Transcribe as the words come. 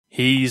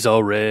He's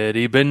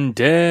already been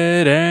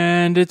dead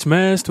and it's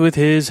messed with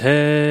his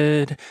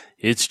head.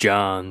 It's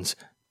John's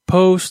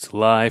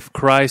post-life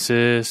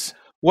crisis.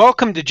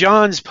 Welcome to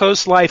John's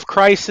Post-Life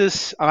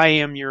Crisis. I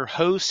am your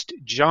host,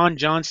 John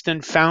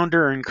Johnston,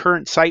 founder and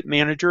current site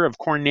manager of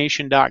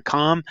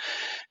CornNation.com,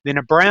 the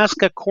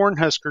Nebraska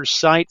Cornhuskers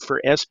site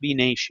for SB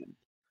Nation.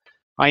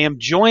 I am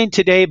joined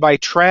today by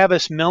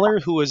Travis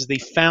Miller, who is the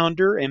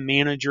founder and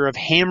manager of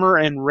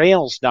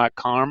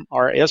HammerandRails.com,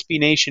 our SB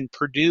Nation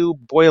Purdue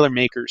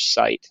Boilermakers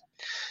site.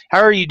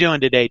 How are you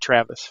doing today,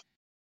 Travis?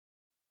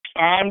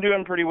 I'm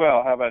doing pretty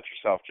well. How about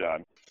yourself,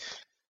 John?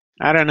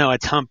 I don't know.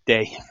 It's hump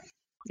day,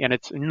 and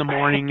it's in the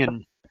morning,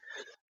 and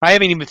I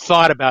haven't even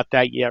thought about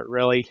that yet,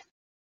 really.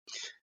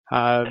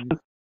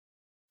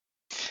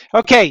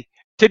 Okay,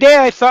 today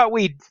I thought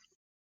we'd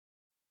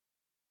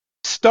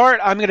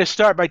I'm going to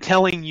start by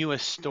telling you a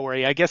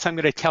story. I guess I'm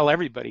going to tell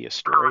everybody a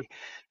story.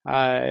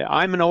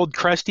 I'm an old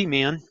crusty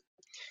man.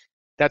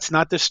 That's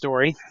not the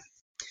story.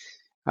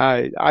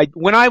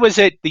 When I was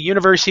at the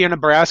University of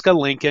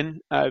Nebraska-Lincoln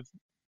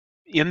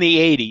in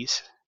the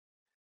 80s,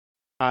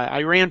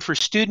 I ran for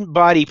student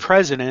body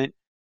president,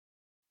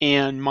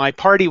 and my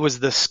party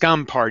was the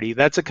Scum Party.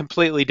 That's a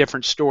completely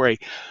different story.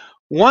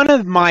 One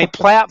of my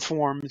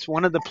platforms,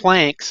 one of the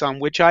planks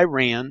on which I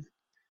ran,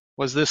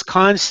 was this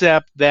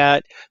concept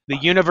that the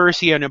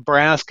University of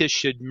Nebraska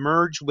should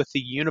merge with the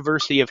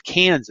University of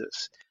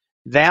Kansas.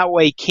 That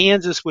way,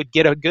 Kansas would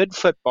get a good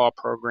football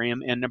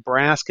program and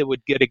Nebraska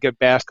would get a good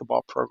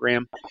basketball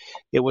program.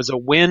 It was a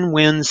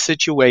win-win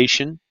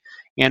situation,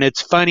 and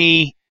it's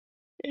funny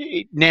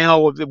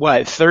now,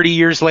 30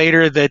 years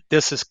later, that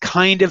this is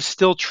kind of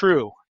still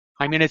true.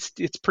 I mean, it's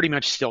pretty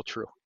much still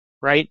true,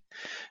 right?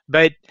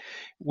 But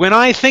when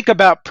I think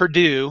about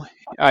Purdue,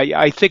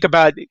 I think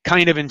about it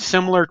kind of in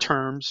similar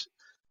terms.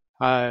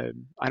 I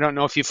don't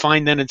know if you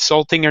find that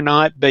insulting or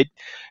not, but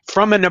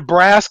from a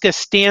Nebraska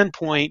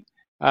standpoint,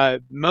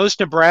 most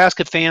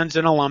Nebraska fans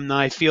and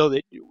alumni feel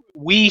that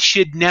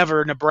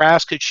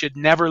Nebraska should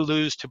never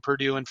lose to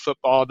Purdue in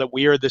football, that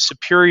we are the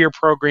superior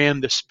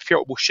program, we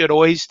should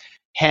always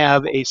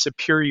have a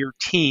superior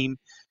team.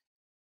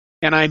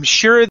 And I'm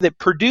sure that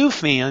Purdue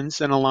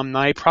fans and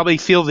alumni probably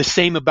feel the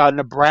same about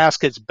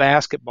Nebraska's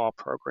basketball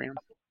program.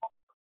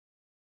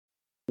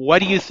 What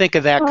do you think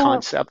of that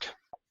concept?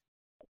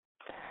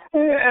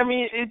 I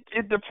mean,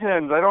 it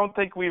depends. I don't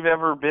think we've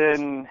ever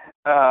been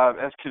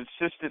as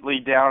consistently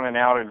down and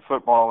out in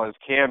football as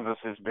Kansas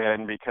has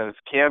been, because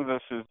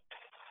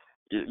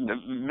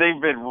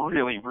they've been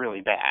really,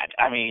 really bad.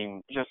 I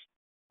mean,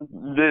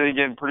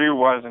 again, Purdue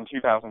was in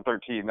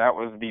 2013. That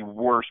was the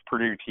worst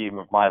Purdue team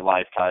of my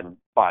lifetime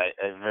by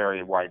a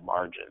very wide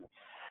margin.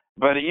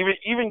 But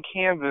even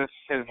Kansas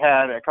has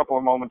had a couple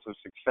of moments of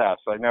success.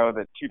 I know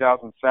that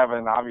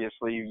 2007,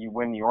 obviously, you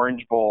win the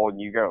Orange Bowl and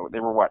they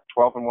were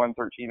 12-1,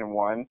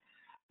 13-1.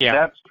 Yeah.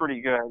 That's pretty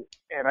good.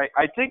 And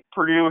I think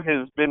Purdue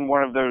has been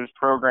one of those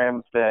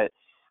programs that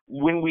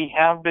when we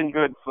have been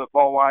good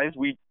football-wise,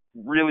 we've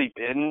really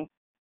been,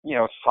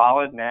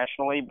 solid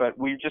nationally, but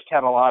we've just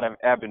had a lot of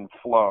ebb and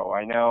flow.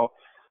 I know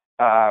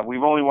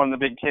we've only won the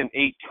Big Ten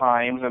 8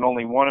 times, and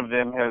only one of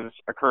them has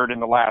occurred in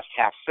the last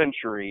half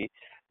century.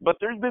 But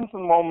there's been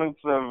some moments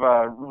of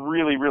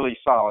really, really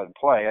solid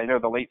play. I know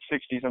the late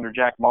 60s under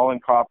Jack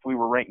Mollenkopf, we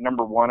were ranked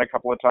number 1 a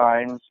couple of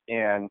times,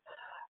 and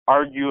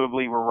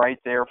arguably we're right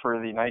there for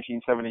the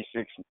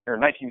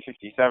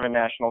 1967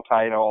 national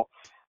title.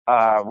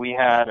 We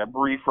had a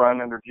brief run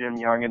under Jim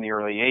Young in the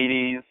early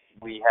 80s.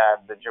 We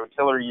had the Joe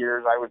Tiller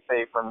years, I would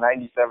say, from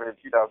 97 to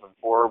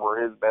 2004 were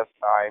his best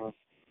times.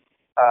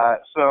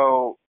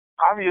 So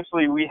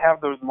obviously we have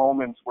those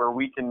moments where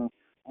we can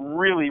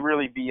really,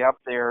 really be up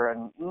there,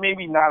 and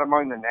maybe not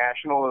among the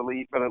national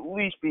elite, but at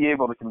least be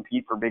able to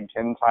compete for Big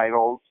Ten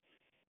titles.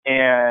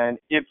 And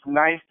it's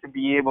nice to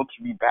be able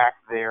to be back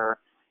there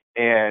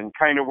and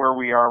kind of where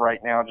we are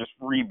right now, just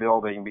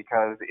rebuilding,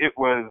 because it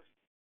was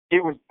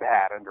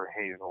bad under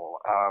Hazel.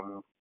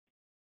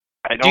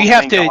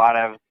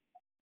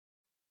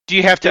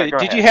 Did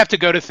you have to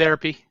go to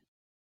therapy?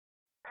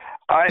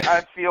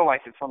 I feel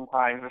like it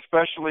sometimes,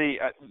 especially,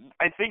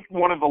 I think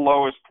one of the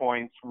lowest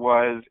points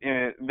was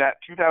in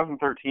that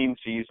 2013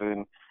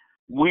 season.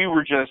 We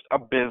were just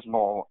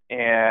abysmal,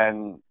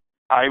 and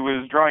I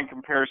was drawing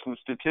comparisons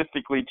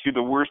statistically to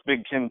the worst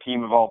Big Ten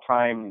team of all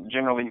time.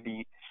 Generally,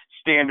 the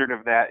standard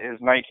of that is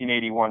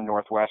 1981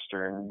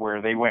 Northwestern, where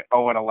they went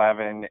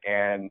 0-11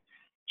 and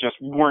just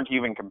weren't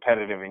even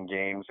competitive in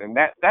games. And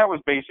that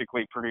was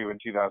basically Purdue in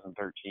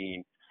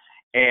 2013.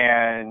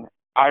 And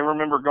I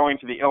remember going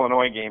to the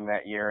Illinois game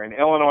that year, and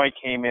Illinois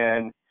came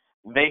in.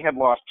 They had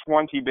lost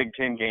 20 Big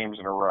Ten games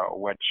in a row,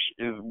 which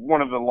is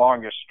one of the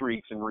longest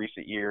streaks in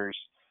recent years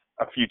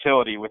of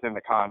futility within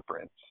the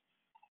conference.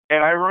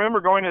 And I remember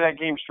going to that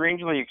game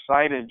strangely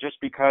excited just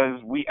because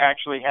we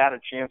actually had a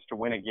chance to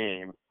win a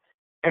game,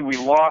 and we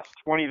lost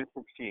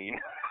 20-16.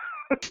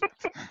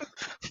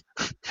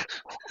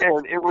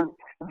 And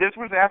this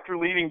was after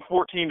leading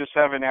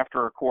 14-7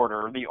 after a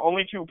quarter. The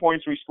only 2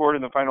 points we scored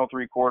in the final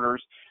 3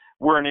 quarters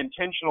where an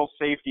intentional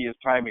safety as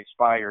time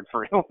expired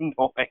for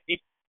Illinois.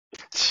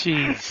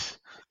 Jeez.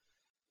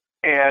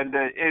 And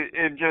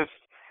it just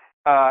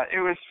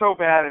it was so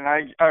bad. And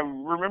I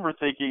remember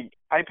thinking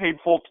I paid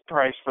full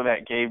price for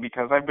that game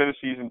because I've been a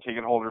season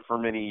ticket holder for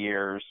many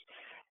years.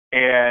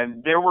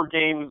 And there were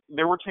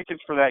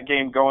tickets for that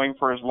game going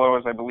for as low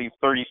as I believe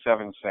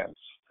 37 cents.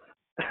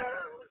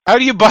 How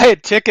do you buy a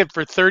ticket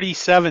for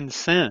 37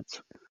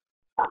 cents?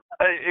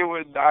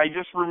 I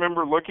just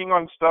remember looking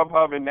on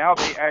StubHub, and now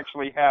they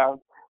actually have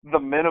the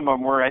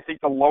minimum where I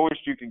think the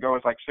lowest you could go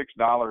is like $6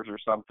 or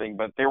something.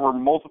 But there were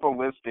multiple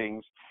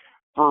listings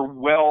for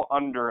well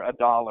under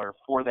 $1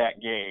 for that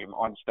game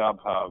on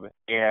StubHub,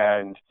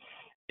 and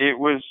it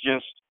was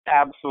just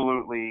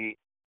absolutely,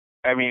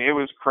 I mean, it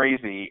was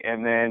crazy.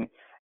 And then,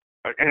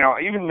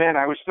 even then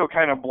I was still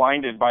kind of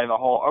blinded by the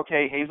whole,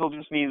 okay, Hazel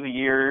just needs a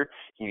year,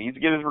 he needs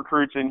to get his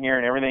recruits in here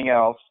and everything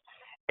else.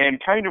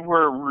 And kind of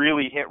where it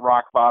really hit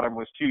rock bottom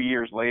was 2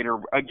 years later,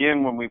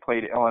 again when we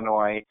played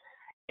Illinois,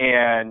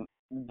 and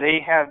they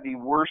had the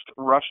worst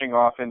rushing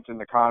offense in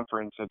the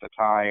conference at the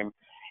time,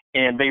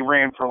 and they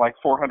ran for like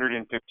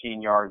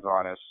 415 yards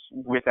on us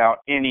without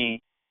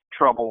any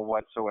trouble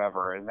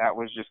whatsoever. And that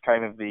was just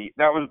kind of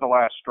that was the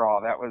last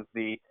straw. That was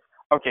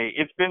okay,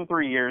 it's been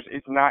 3 years,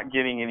 it's not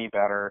getting any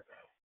better.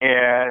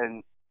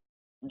 And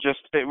just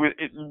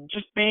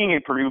being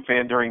a Purdue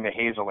fan during the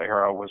Hazel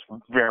era was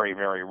very,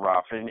 very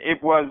rough. And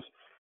it was,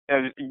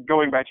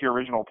 going back to your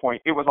original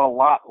point, it was a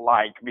lot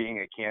like being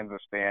a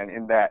Kansas fan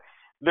in that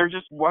there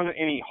just wasn't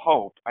any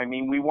hope. I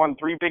mean, we won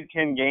 3 Big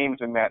Ten games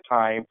in that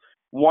time,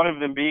 one of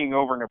them being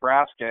over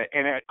Nebraska,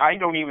 and I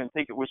don't even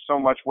think it was so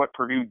much what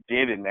Purdue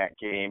did in that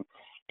game.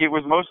 It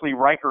was mostly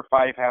Riker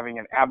Fife having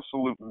an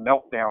absolute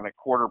meltdown at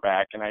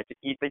quarterback, and I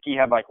think he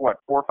had 4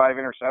 or 5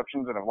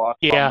 interceptions and a lost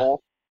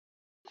fumble.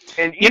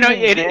 And even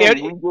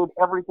then, we did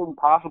everything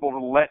possible to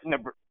let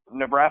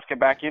Nebraska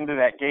back into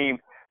that game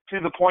to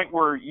the point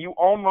where you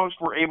almost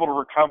were able to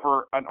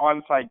recover an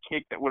onside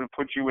kick that would have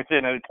put you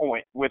within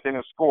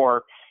a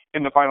score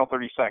in the final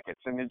 30 seconds.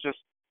 And it just,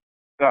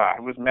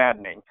 it was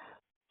maddening.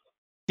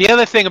 The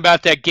other thing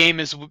about that game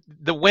is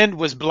the wind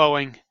was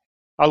blowing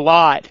a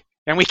lot,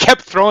 and we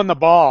kept throwing the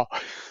ball.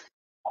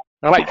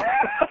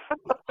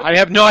 I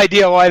have no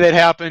idea why that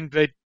happened,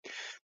 but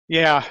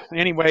yeah.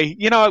 Anyway,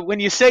 when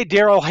you say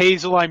Darrell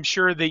Hazel, I'm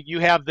sure that you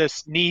have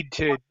this need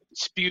to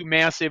spew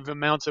massive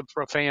amounts of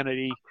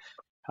profanity.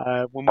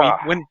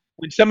 When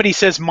somebody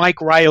says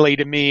Mike Riley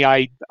to me,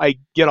 I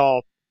get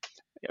all,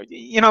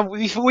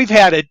 we've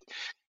had it.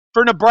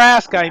 For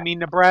Nebraska, I mean,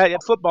 Nebraska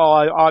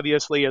football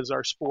obviously is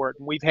our sport,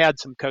 and we've had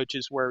some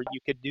coaches where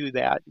you could do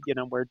that.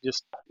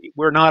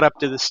 We're not up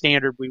to the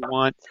standard we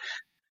want.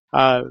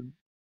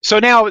 So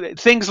now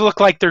things look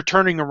like they're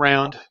turning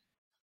around.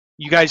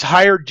 You guys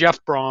hired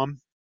Jeff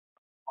Brom,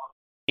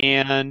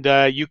 and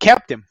you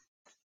kept him.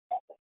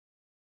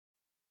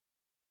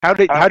 I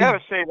gotta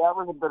say that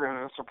was a bit of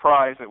a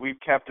surprise that we've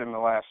kept him the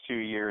last 2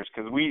 years,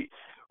 because we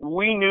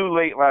knew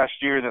late last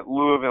year that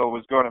Louisville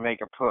was going to make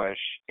a push,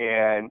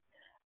 and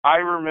I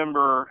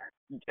remember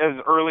as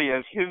early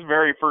as his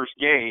very first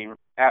game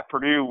at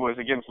Purdue was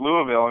against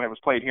Louisville, and it was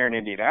played here in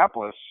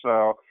Indianapolis.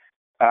 So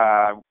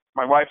my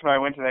wife and I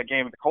went to that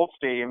game at the Colts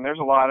Stadium. There's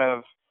a lot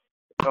of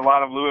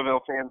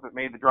Louisville fans that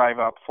made the drive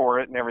up for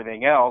it and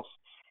everything else.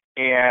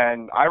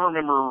 And I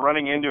remember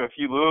running into a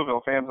few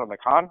Louisville fans on the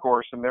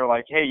concourse, and they're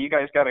like, "Hey, you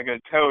guys got a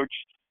good coach.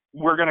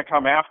 We're going to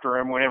come after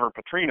him whenever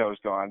Petrino's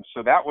gone."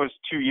 So that was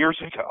 2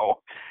 years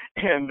ago,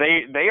 and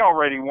they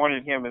already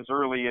wanted him as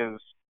early as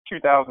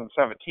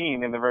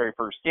 2017 in the very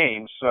first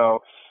game.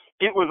 So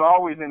it was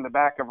always in the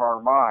back of our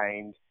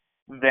mind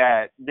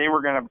that they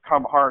were going to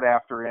come hard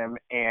after him.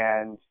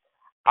 And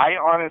I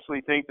honestly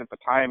think that the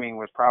timing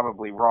was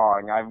probably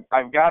wrong.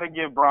 I've got to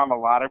give Brom a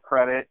lot of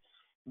credit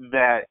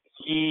that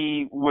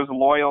he was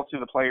loyal to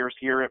the players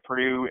here at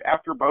Purdue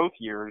after both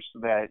years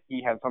that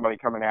he had somebody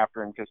coming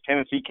after him, because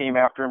Tennessee came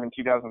after him in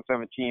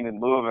 2017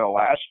 and Louisville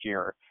last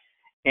year.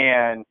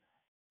 And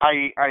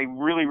I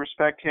really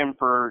respect him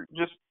for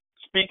just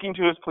speaking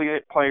to his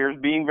players,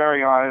 being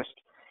very honest,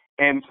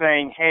 and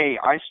saying, "Hey,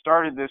 I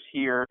started this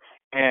here,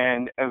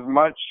 and as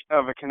much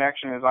of a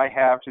connection as I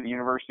have to the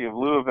University of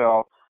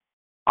Louisville,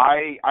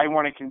 I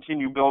want to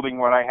continue building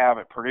what I have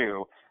at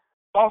Purdue."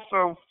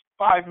 Also,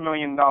 $5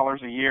 million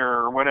a year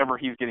or whatever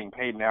he's getting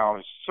paid now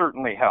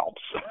certainly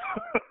helps.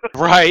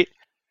 Right.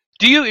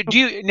 Do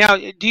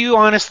you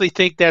honestly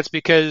think that's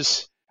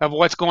because of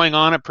what's going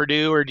on at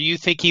Purdue, or do you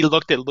think he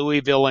looked at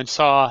Louisville and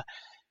saw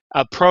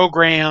a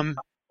program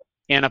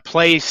and a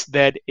place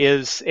that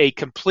is a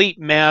complete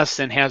mess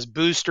and has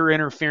booster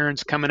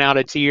interference coming out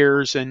its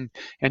ears and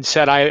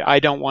said, I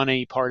don't want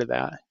any part of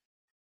that?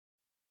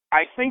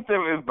 I think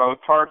there was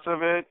both parts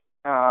of it.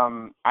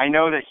 I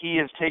know that he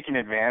has taken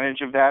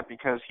advantage of that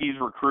because he's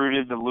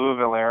recruited the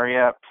Louisville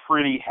area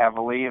pretty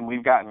heavily, and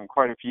we've gotten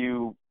quite a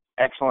few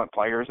excellent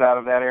players out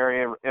of that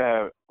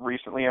area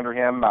recently under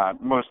him,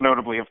 most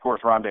notably, of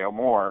course, Rondale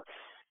Moore.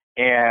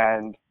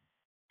 And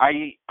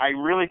I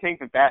really think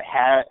if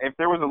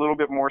there was a little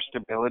bit more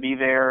stability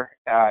there,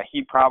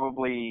 he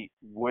probably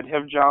would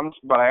have jumped.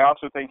 But I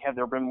also think had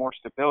there been more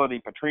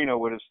stability, Petrino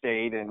would have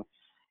stayed. And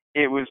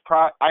it was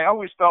I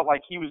always felt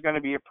like he was going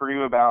to be at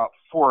Purdue about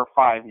 4 or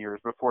 5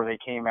 years before they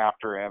came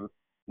after him,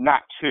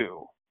 not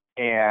 2.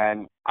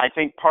 And I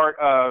think part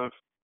of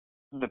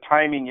the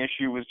timing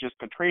issue was just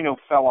Petrino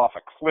fell off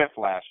a cliff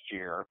last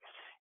year,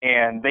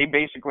 and they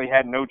basically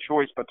had no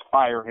choice but to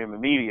fire him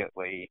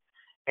immediately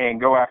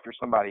and go after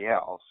somebody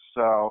else.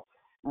 So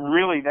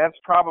really that's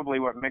probably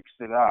what mixed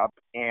it up.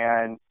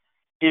 And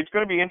it's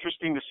going to be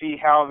interesting to see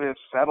how this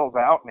settles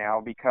out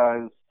now,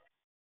 because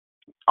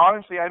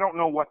honestly, I don't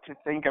know what to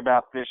think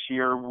about this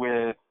year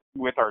with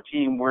our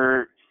team,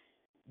 where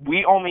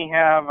we only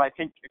have, I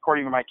think,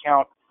 according to my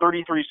count,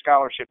 33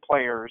 scholarship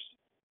players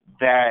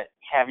that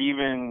have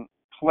even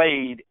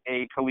played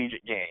a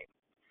collegiate game.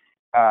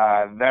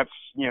 That's,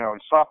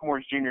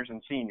 sophomores, juniors,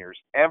 and seniors.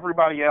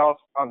 Everybody else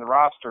on the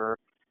roster,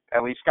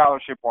 at least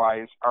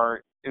scholarship-wise,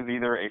 is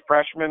either a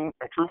freshman,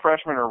 a true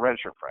freshman, or a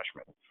redshirt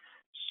freshman.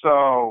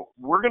 So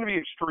we're going to be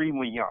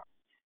extremely young.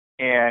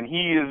 And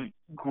he has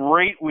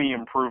greatly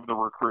improved the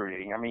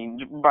recruiting. I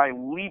mean, by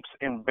leaps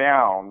and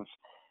bounds.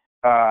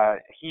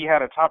 He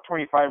had a top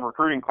 25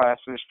 recruiting class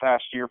this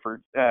past year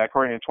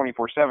according to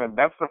 24/7.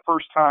 That's the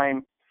first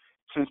time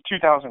since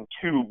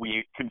 2002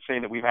 we could say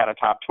that we've had a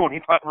top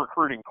 25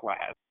 recruiting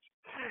class.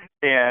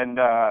 And,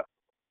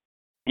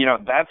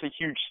 that's a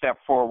huge step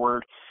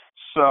forward.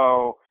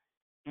 So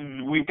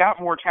we've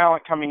got more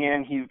talent coming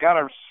in. He's got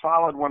a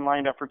solid one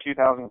lined up for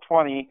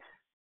 2020,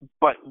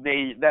 but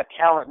that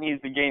talent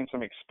needs to gain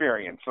some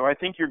experience. So I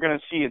think you're going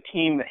to see a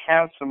team that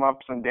has some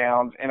ups and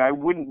downs, and I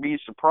wouldn't be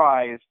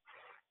surprised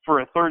for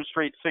a third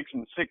straight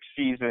 6-6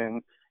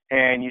 season,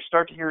 and you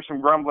start to hear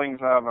some grumblings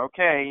of,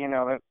 okay,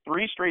 that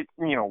 3 straight,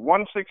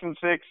 1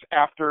 6-6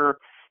 after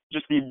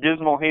just the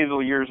dismal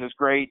Hazel years is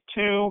great.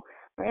 2,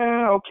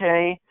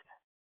 okay.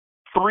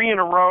 3 in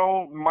a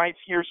row might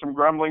hear some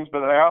grumblings,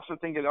 but I also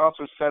think it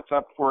also sets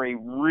up for a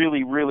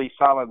really, really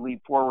solid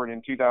leap forward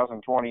in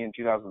 2020 and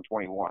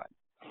 2021.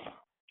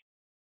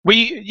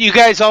 You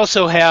guys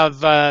also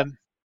have,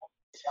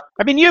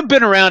 you've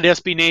been around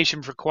SB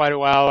Nation for quite a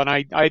while, and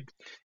I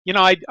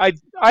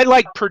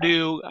like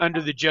Purdue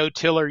under the Joe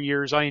Tiller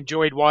years. I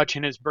enjoyed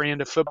watching his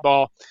brand of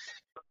football.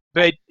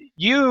 But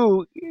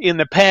you, in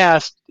the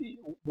past,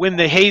 when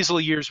the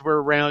Hazel years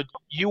were around,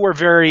 you were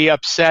very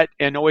upset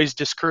and always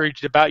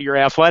discouraged about your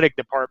athletic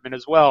department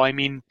as well. I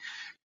mean,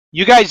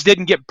 you guys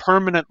didn't get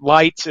permanent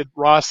lights at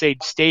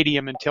Ross-Ade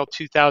Stadium until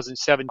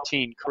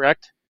 2017,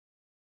 correct?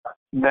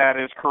 That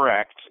is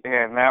correct.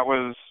 And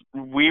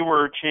we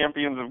were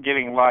champions of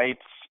getting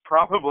lights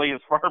probably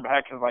as far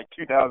back as like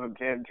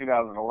 2010,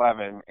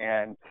 2011.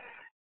 And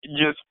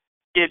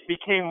it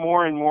became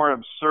more and more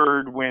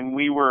absurd when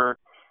we were,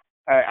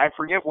 I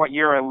forget what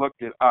year I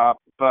looked it up,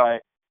 but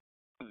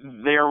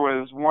there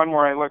was one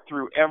where I looked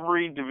through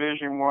every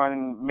Division I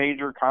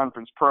major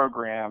conference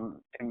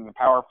program in the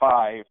Power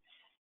 5,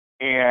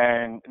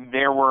 and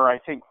there were, I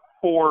think,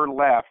 4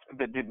 left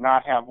that did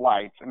not have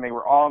lights, and they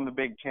were all in the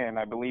Big Ten.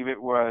 I believe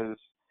it was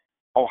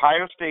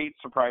Ohio State,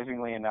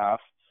 surprisingly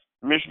enough,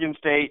 Michigan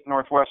State,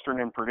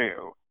 Northwestern, and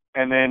Purdue.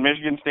 And then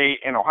Michigan State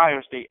and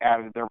Ohio State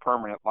added their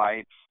permanent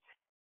lights.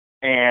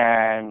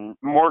 And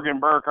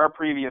Morgan Burke, our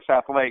previous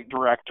athletic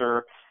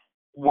director,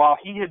 while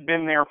he had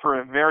been there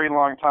for a very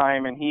long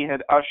time and he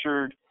had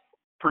ushered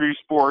Purdue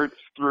sports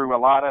through a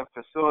lot of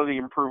facility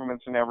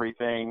improvements and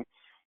everything,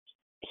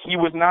 he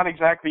was not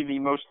exactly the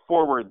most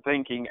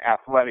forward-thinking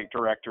athletic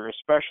director,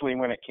 especially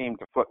when it came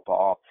to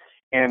football.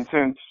 And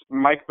since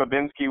Mike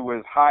Babinski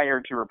was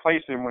hired to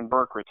replace him when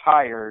Burke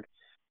retired,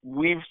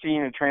 we've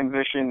seen a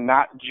transition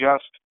not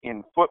just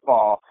in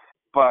football,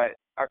 but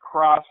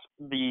across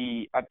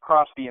the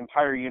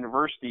entire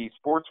university,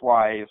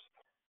 sports-wise,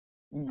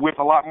 with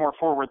a lot more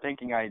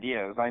forward-thinking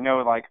ideas. I know,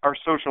 like, our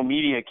social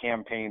media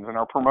campaigns and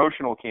our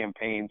promotional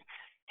campaigns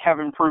have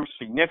improved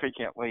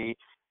significantly,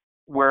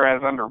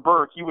 whereas under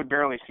Burke, you would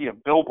barely see a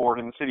billboard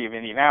in the city of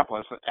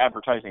Indianapolis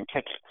advertising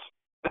tickets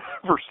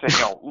for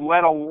sale,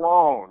 let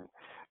alone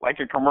like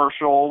a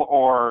commercial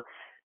or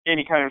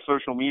any kind of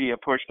social media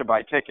push to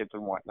buy tickets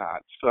and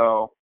whatnot.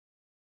 So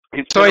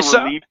it's been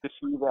a relief to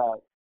see that.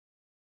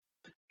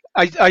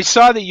 I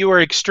saw that you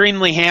were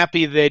extremely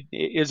happy that,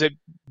 is it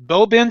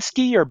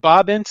Bobinski or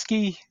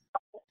Bobinski?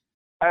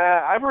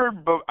 I've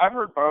heard both.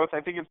 I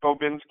think it's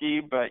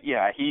Bobinski, but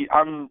yeah,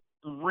 I'm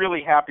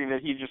really happy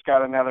that he just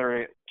got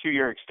another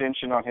 2-year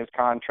extension on his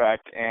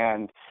contract.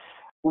 And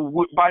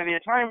by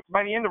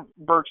the end of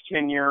Burke's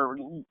tenure,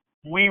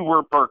 we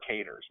were Burke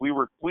haters. We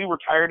were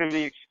tired of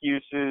the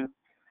excuses.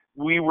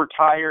 We were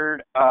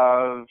tired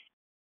of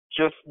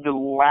just the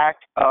lack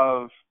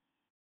of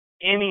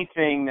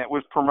anything that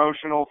was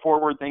promotional,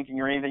 forward thinking,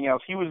 or anything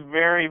else. He was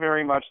very,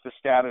 very much the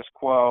status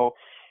quo.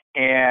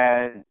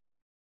 And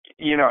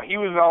he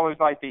was always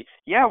like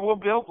we'll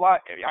build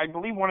lights. I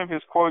believe one of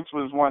his quotes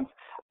was once,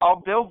 "I'll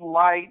build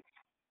lights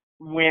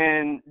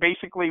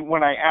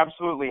when I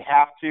absolutely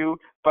have to,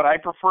 but I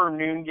prefer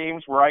noon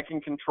games where I can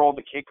control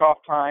the kickoff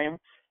time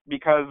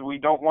because we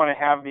don't want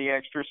to have the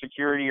extra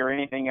security or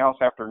anything else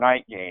after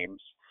night games.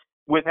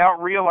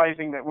 Without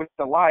realizing that with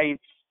the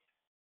lights,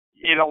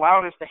 it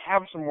allowed us to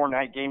have some more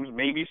night games,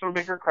 maybe some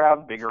bigger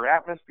crowds, bigger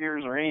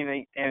atmospheres, or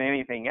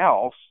anything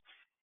else.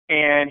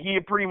 And he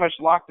had pretty much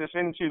locked us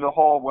into the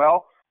whole,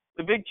 well,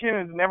 the Big Ten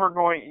is never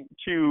going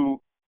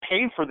to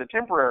pay for the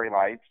temporary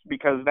lights,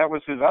 because that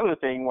was his other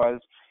thing,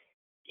 was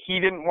he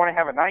didn't want to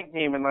have a night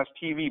game unless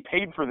TV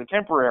paid for the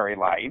temporary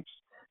lights.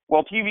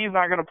 Well, TV is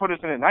not going to put us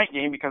in a night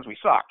game because we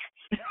suck.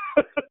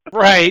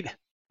 Right.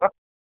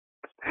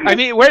 I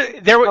mean,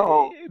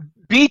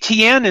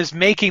 BTN is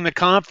making the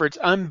conference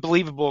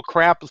unbelievable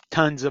crap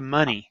tons of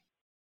money.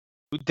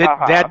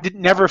 That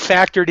never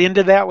factored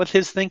into that with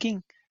his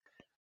thinking?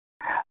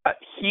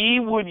 He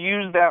would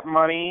use that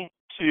money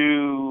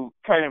to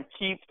kind of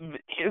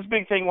his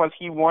big thing was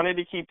he wanted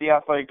to keep the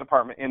athletic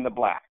department in the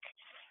black.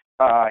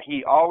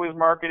 He always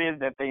marketed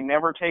that they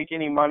never take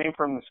any money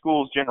from the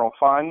school's general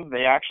fund.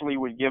 They actually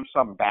would give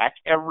some back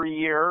every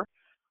year.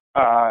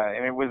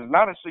 And it was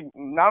not a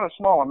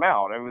small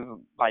amount. It was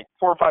like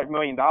 $4 or $5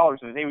 million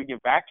that they would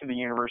give back to the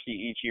university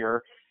each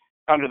year,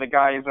 under the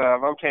guise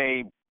of,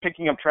 okay,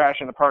 picking up trash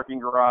in the parking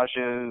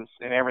garages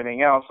and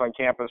everything else on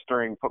campus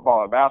during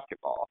football and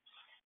basketball.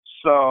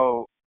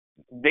 So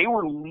they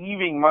were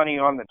leaving money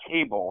on the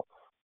table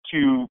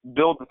to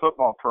build the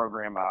football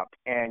program up.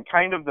 And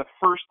kind of the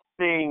first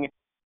thing,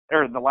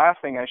 or the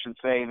last thing I should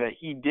say, that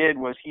he did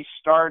was he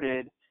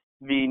started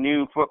the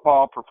new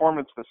football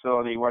performance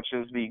facility, which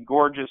is the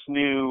gorgeous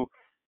new,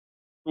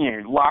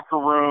 locker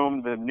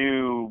room, the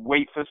new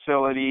weight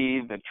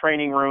facility, the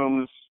training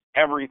rooms,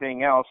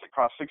 everything else. It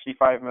cost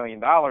 $65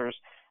 million,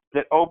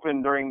 that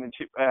opened during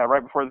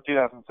right before the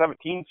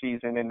 2017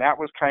 season, and that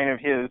was kind of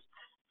his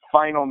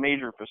final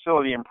major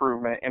facility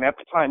improvement. And at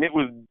the time, it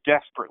was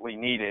desperately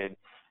needed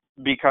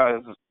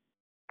because,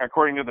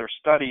 according to their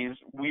studies,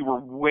 we were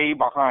way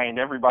behind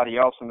everybody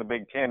else in the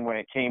Big Ten when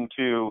it came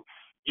to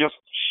just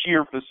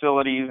sheer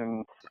facilities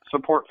and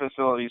support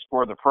facilities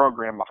for the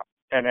program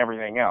and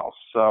everything else.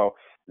 So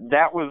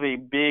that was a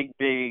big,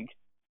 big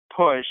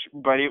push,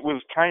 but it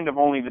was kind of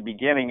only the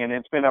beginning, and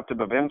it's been up to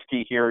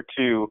Babinski here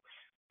to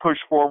push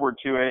forward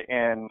to it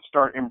and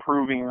start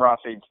improving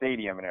Ross-Ade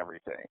Stadium and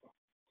everything.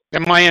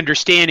 And my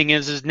understanding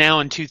is now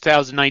in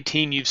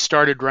 2019 you've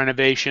started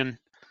renovation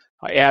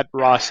at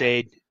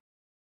Ross-Ade.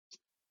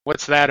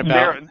 What's that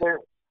about?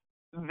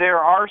 There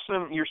are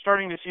some, you're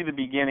starting to see the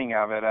beginning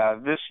of it.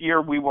 This year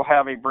we will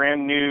have a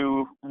brand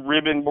new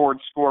ribbon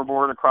board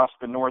scoreboard across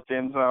the north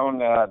end zone.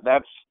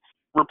 That's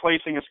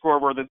replacing a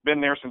scoreboard that's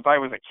been there since I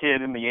was a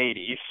kid in the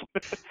 80s.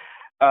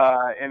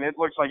 And it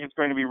looks like it's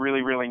going to be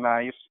really, really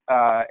nice.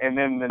 And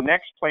then the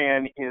next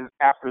plan is,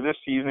 after this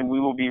season, we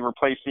will be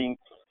replacing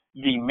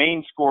the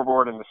main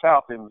scoreboard in the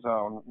south end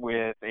zone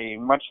with a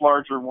much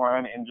larger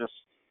one, and just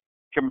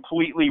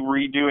completely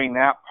redoing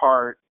that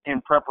part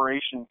in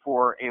preparation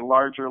for a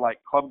larger,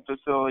 like, club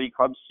facility,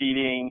 club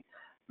seating,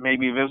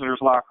 maybe visitors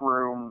locker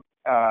room,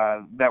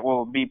 that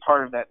will be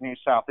part of that new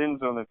south end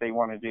zone that they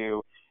want to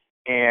do.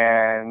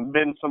 And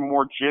then some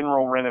more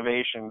general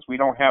renovations. We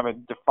don't have a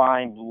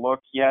defined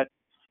look yet,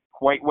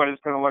 quite what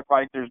it's going to look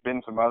like. There's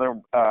been some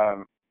other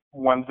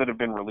ones that have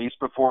been released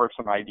before,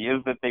 some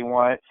ideas that they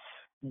want.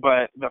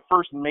 But the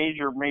first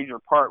major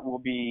part will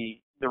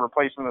be the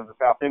replacement of the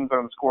south end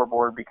zone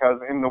scoreboard, because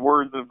in the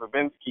words of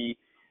Babinski,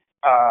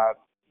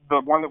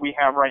 the one that we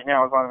have right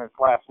now is on its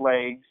last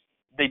legs.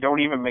 They don't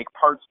even make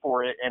parts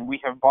for it, and we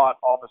have bought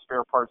all the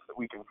spare parts that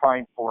we can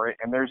find for it,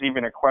 and there's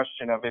even a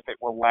question of if it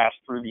will last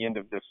through the end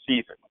of this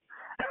season.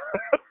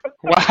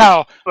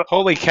 Wow.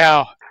 Holy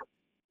cow.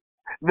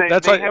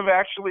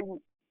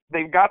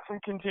 They've got some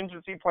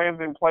contingency plans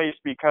in place,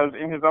 because,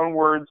 in his own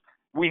words,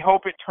 we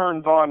hope it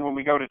turns on when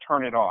we go to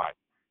turn it on.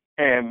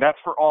 And that's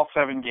for all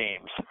 7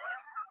 games.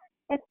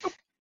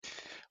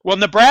 Well,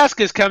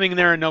 Nebraska's coming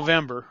there in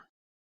November.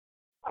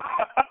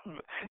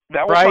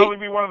 That will probably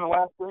be one of the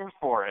last games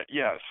for it,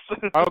 yes.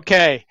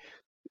 Okay.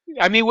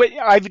 I mean,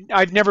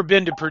 I've never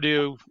been to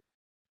Purdue.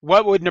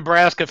 What would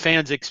Nebraska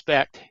fans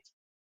expect?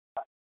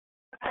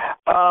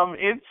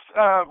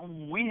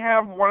 We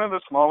have one of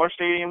the smaller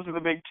stadiums in the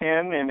Big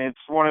Ten, and it's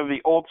one of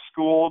the old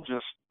school,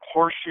 just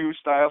horseshoe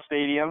style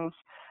stadiums.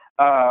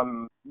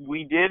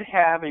 We did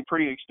have a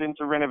pretty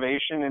extensive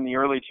renovation in the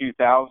early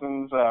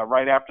 2000s,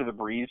 right after the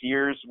Breeze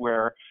years,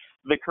 where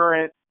the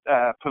current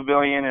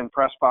pavilion and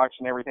press box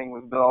and everything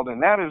was built,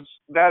 and that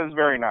is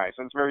very nice.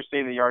 It's very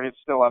state of the art. It's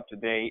still up to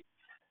date.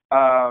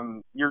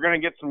 You're going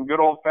to get some good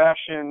old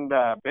fashioned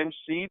bench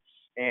seats,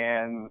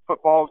 and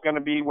football is going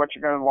to be what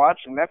you're going to watch,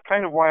 and that's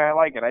kind of why I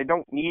like it. I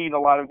don't need a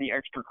lot of the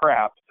extra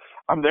crap.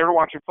 I'm there to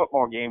watch a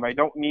football game. I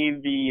don't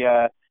need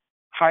the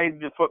hide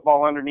the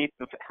football underneath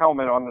the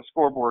helmet on the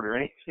scoreboard or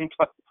anything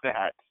like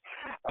that.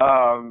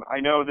 I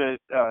know that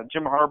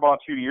Jim Harbaugh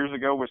 2 years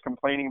ago was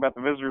complaining about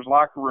the visitors'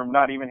 locker room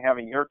not even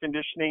having air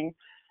conditioning.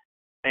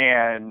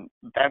 And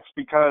that's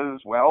because,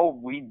 well,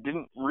 we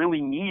didn't really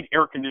need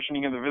air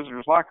conditioning in the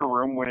visitors' locker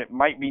room when it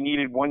might be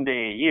needed one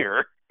day a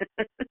year.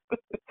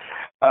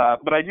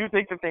 But I do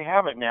think that they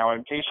have it now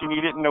in case you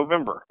need it in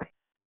November.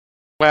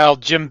 Well,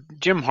 Jim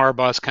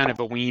Harbaugh's kind of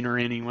a wiener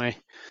anyway.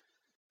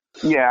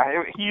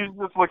 Yeah, he's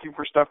just looking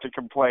for stuff to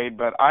complain.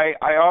 But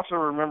I also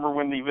remember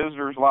when the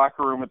visitors'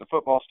 locker room at the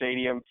football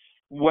stadium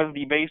was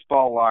the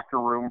baseball locker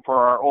room for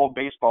our old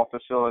baseball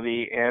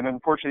facility, and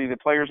unfortunately the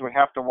players would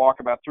have to walk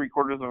about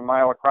 3/4 of a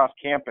mile across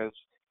campus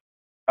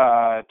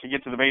to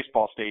get to the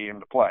baseball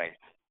stadium to play.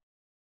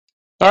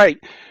 All right,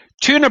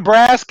 to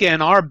Nebraska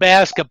and our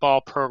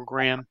basketball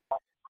program.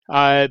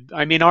 I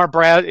mean,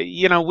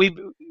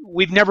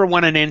 we've never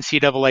won an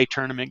NCAA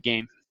tournament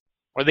game.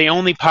 We're the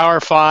only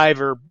Power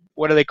Five, or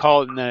what do they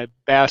call it in the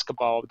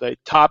basketball? The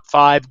top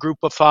five, group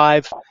of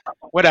five,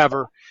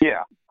 whatever.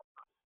 Yeah.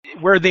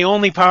 We're the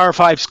only Power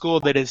Five school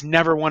that has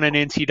never won an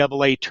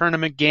NCAA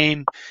tournament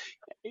game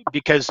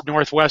because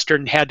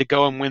Northwestern had to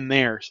go and win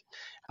theirs.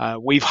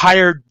 We've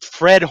hired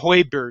Fred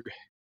Hoiberg.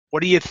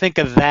 What do you think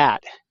of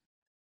that?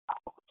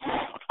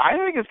 I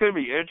think it's going to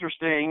be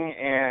interesting,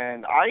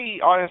 and I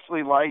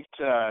honestly liked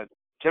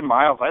Tim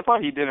Miles. I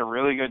thought he did a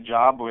really good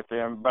job with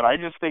him, but I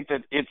just think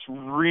that it's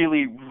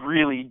really,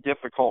 really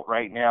difficult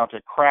right now to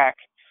crack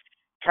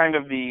kind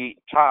of the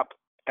top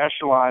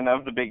echelon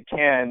of the Big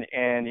Ten,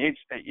 and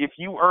if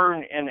you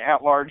earn an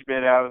at-large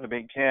bid out of the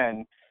Big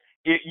Ten,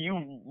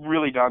 you've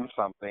really done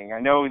something. I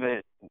know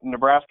that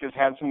Nebraska's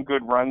had some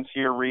good runs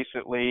here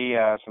recently,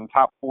 some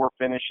top 4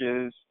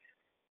 finishes,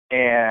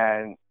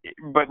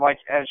 but like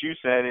as you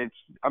said, it's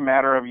a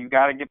matter of you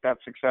got to get that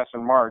success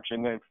in March,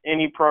 and if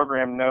any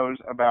program knows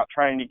about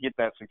trying to get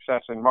that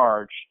success in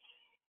March,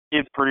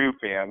 it's Purdue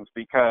fans,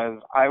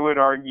 because I would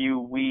argue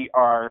we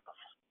are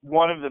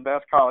one of the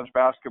best college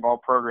basketball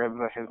programs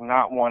that has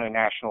not won a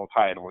national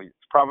title. It's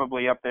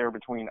probably up there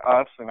between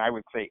us and I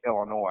would say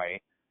Illinois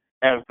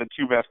as the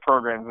 2 best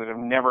programs that have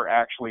never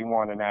actually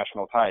won a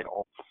national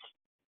title.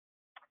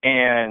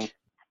 And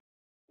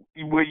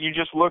when you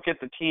just look at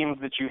the teams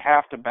that you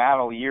have to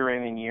battle year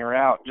in and year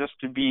out just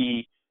to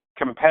be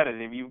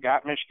competitive, you've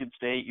got Michigan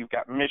State, you've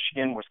got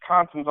Michigan,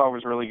 Wisconsin's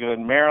always really good,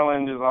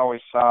 Maryland is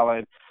always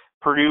solid,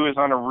 Purdue is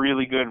on a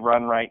really good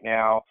run right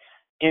now.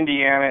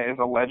 Indiana is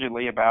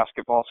allegedly a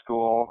basketball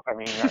school. I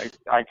mean,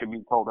 I could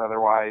be told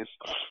otherwise.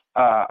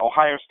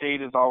 Ohio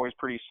State is always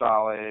pretty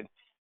solid.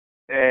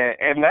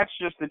 And that's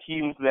just the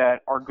teams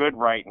that are good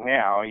right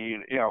now.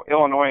 You know,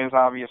 Illinois is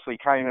obviously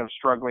kind of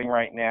struggling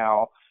right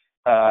now,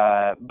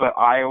 but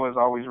Iowa's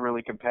always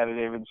really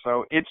competitive. And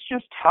so it's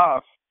just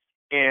tough,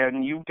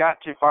 and you've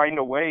got to find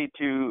a way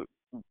to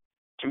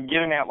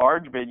get an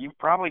at-large bid. You've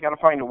probably got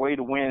to find a way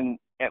to win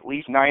at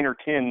least 9 or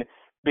 10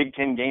 Big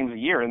Ten games a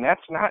year, and that's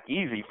not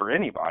easy for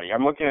anybody.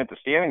 I'm looking at the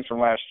standings from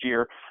last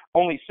year.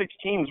 Only 6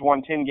 teams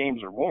won 10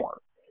 games or more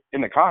in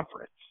the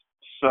conference.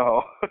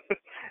 So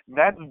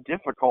that's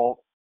difficult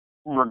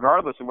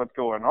regardless of what's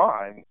going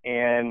on.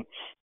 And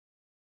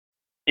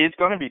it's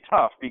going to be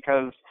tough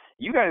because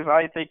you guys,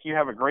 I think you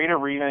have a great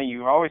arena.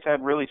 You've always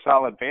had really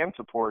solid fan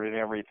support and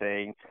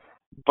everything.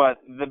 But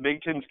the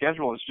Big Ten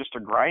schedule is just a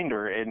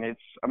grinder, and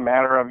it's a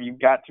matter of you've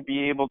got to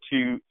be able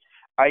to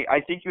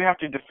I think you have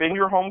to defend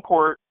your home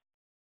court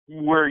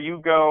where you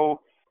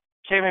go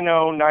 10-0,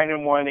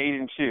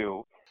 9-1,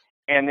 8-2,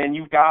 and then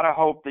you've got to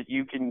hope that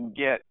you can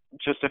get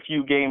just a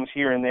few games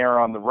here and there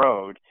on the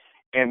road.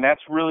 And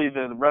that's really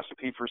the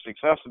recipe for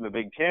success in the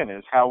Big Ten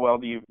is how well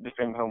do you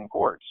defend home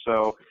court.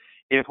 So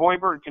if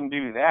Hoiberg can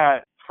do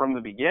that from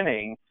the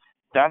beginning,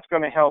 that's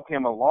going to help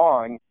him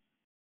along,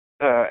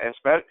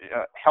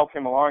 help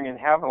him along and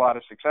have a lot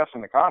of success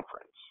in the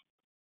conference.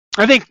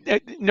 I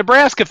think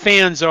Nebraska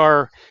fans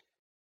are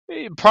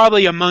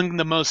probably among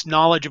the most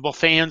knowledgeable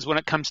fans when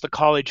it comes to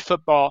college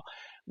football.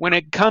 When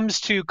it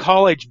comes to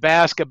college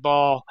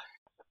basketball,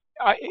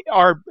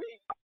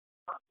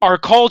 our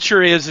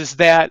culture is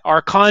that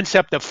our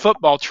concept of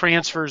football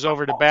transfers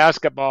over to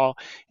basketball,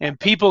 and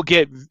people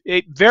get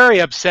very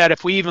upset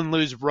if we even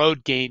lose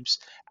road games.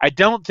 I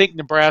don't think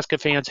Nebraska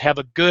fans have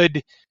a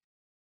good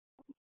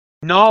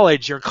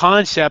knowledge or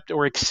concept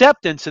or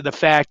acceptance of the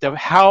fact of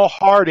how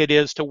hard it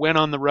is to win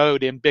on the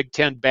road in Big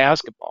Ten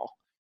basketball.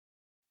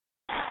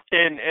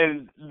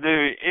 And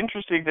the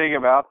interesting thing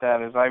about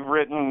that is I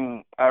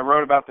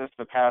wrote about this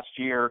the past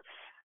year.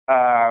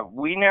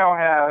 We now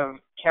have,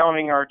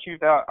 counting our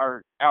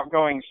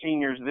outgoing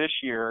seniors this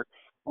year,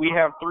 we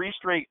have 3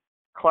 straight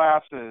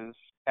classes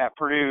at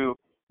Purdue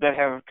that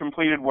have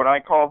completed what I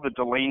call the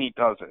Delaney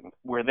dozen,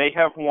 where they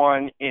have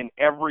won in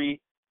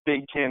every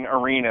Big Ten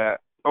arena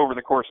over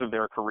the course of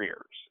their careers,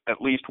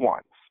 at least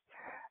once,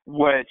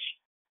 which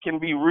can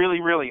be really,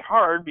 really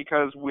hard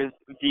because with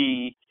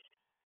the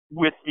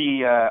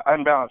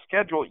unbalanced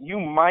schedule, you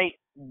might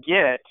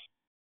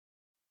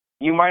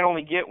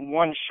only get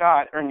one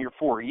shot in your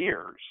 4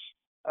 years,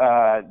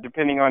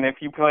 depending on if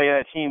you play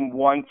a team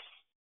once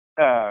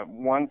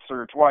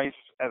or twice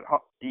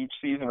each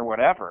season or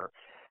whatever.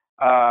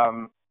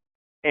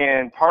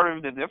 And part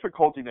of the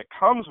difficulty that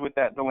comes with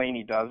that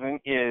Delaney dozen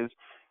is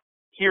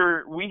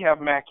here we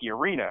have Mackey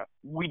Arena.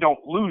 We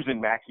don't lose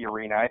in Mackey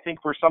Arena. I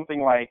think we're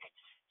something like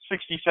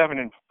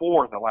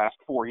 67-4 the last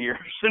 4 years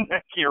in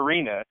Mackey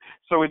Arena.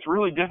 So it's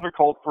really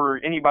difficult for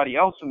anybody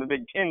else in the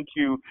Big Ten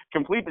to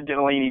complete the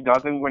Delaney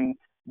dozen when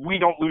we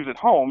don't lose at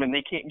home and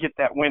they can't get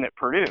that win at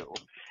Purdue.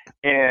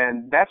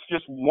 And that's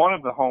just one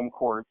of the home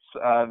courts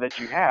that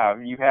you have.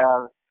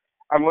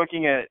 I'm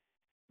looking at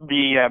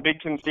the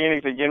Big Ten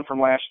standings again from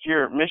last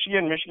year.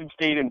 Michigan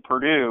State, and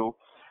Purdue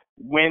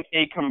went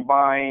a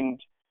combined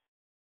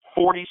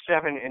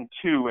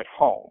 47-2 at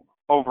home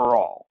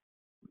overall.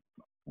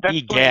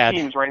 That's three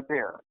teams right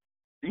there.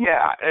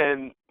 Yeah,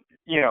 and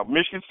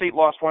Michigan State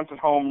lost once at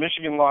home,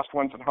 Michigan lost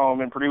once at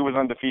home, and Purdue was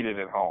undefeated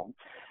at home.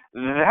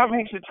 That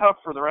makes it tough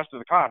for the rest of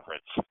the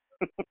conference.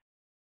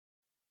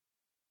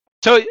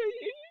 So,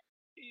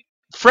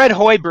 Fred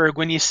Hoiberg,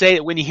 when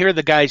you hear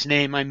the guy's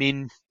name, I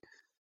mean,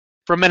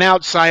 from an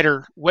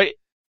outsider, what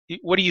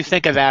do you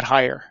think of that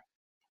hire?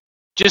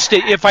 Just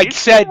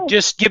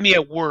just give me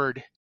a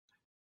word.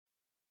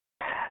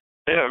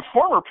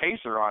 Former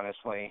Pacer,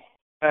 honestly.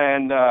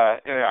 And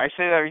I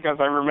say that because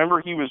I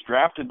remember he was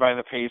drafted by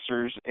the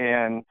Pacers,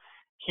 and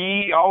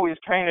he always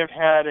kind of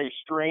had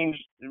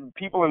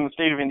people in the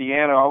state of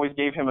Indiana always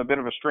gave him a bit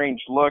of a strange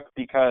look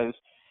because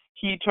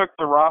he took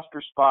the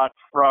roster spot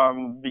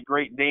from the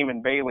great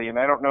Damon Bailey. And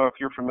I don't know if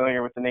you're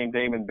familiar with the name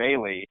Damon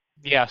Bailey.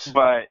 Yes.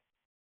 But,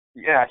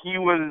 yeah,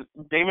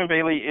 Damon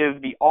Bailey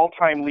is the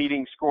all-time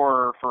leading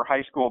scorer for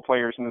high school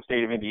players in the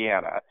state of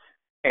Indiana.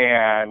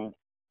 And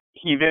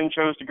he then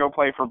chose to go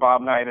play for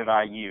Bob Knight at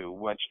IU,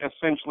 which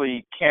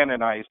essentially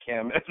canonized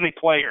him as a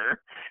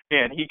player,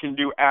 and he can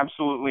do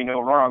absolutely no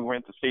wrong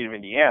with the state of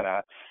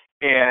Indiana.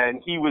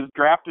 And he was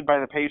drafted by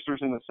the Pacers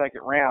in the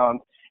second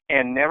round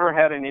and never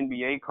had an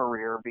NBA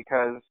career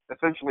because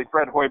essentially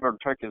Fred Hoiberg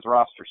took his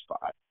roster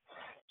spot.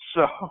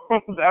 So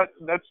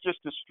that's just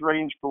a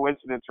strange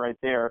coincidence right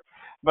there.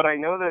 But I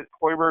know that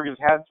Hoiberg has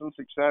had some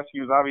success.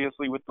 He was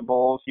obviously with the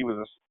Bulls. He was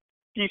a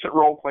decent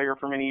role player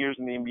for many years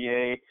in the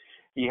NBA.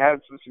 He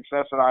had some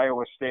success at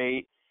Iowa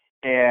State.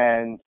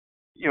 And,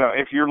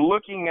 if you're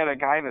looking at a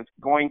guy that's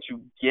going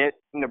to get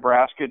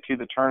Nebraska to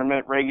the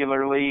tournament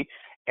regularly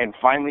and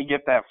finally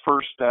get that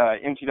first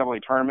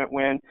NCAA tournament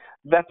win,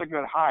 that's a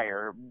good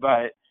hire.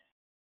 But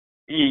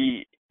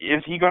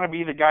is he going to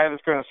be the guy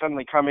that's going to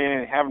suddenly come in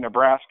and have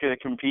Nebraska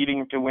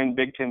competing to win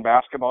Big Ten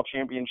basketball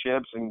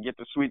championships and get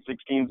to Sweet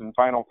 16s and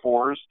Final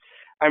Fours?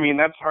 I mean,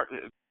 that's hard.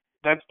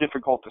 That's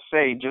difficult to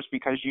say just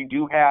because you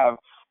do have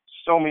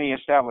so many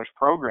established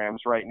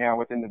programs right now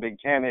within the Big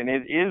Ten, and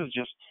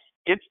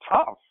it's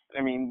tough.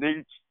 I mean,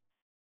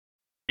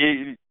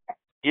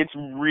 it's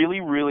really,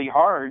 really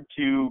hard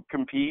to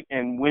compete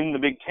and win the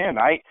Big Ten.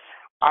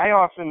 I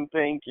often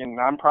think, and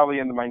I'm probably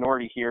in the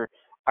minority here,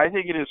 I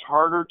think it is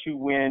harder to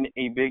win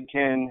a Big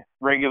Ten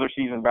regular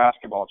season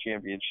basketball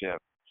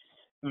championship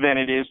than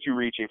it is to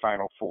reach a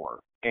Final Four.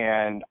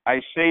 And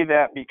I say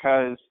that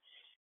because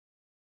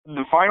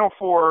the Final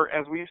Four,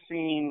 as we've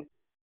seen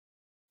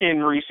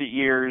in recent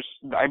years,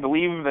 I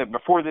believe that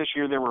before this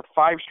year, there were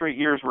 5 straight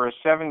years where a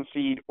 7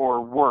 seed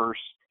or worse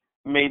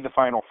made the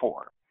Final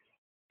Four.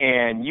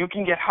 And you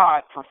can get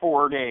hot for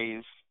 4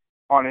 days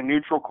on a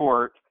neutral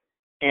court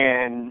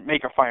and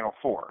make a Final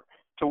Four.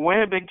 To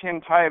win a Big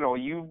Ten title,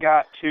 you've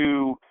got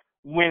to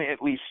win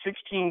at least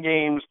 16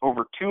 games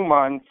over 2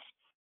 months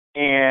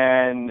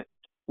and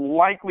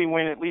likely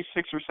win at least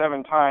 6 or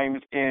 7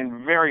 times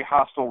in very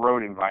hostile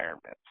road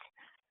environments.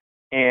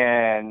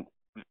 And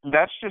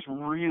that's just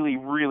really,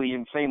 really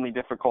insanely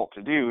difficult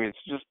to do.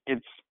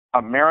 It's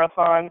a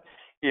marathon.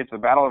 It's a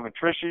battle of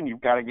attrition.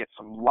 You've got to get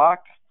some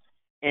luck.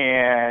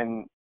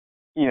 And,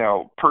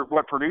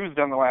 what Purdue's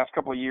done the last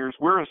couple of years,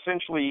 we're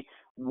essentially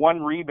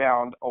 1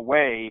 rebound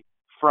away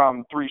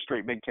from 3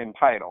 straight Big Ten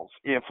titles.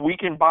 If we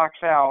can box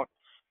out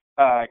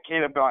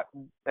Keita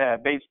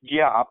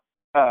Bates-Diop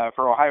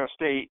for Ohio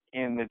State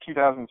in the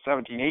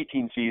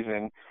 2017-18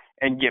 season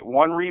and get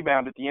 1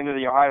 rebound at the end of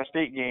the Ohio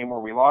State game where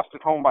we lost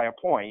at home by a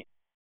point,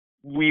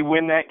 we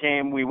win that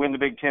game, we win the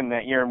Big Ten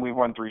that year, and we've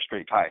won 3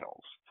 straight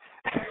titles.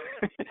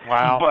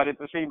 Wow. But at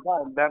the same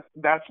time,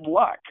 that's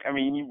luck. I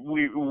mean,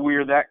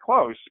 we're that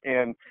close.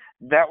 And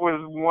that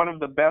was one of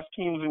the best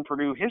teams in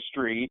Purdue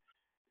history,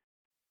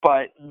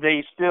 but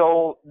they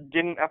still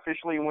didn't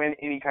officially win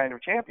any kind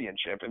of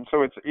championship. And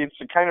so it's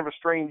a kind of a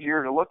strange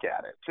year to look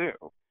at it,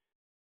 too.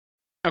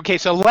 Okay,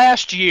 so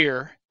last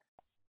year,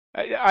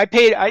 I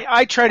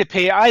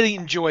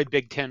enjoy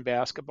Big Ten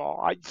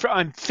basketball.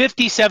 I'm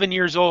 57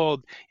 years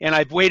old, and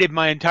I've waited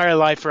my entire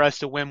life for us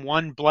to win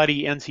 1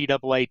 bloody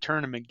NCAA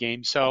tournament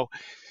game. So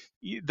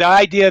the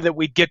idea that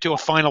we'd get to a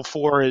Final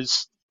Four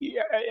is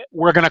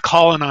we're going to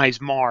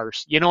colonize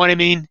Mars. You know what I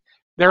mean?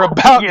 They're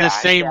about in the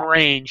same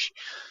range.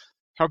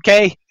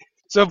 Okay?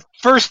 So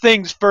first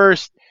things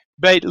first,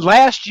 but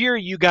last year,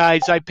 you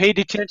guys, I paid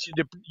attention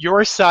to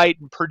your site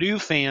and Purdue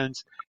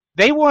fans.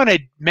 They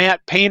wanted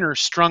Matt Painter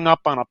strung up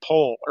on a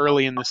pole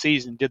early in the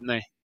season, didn't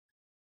they?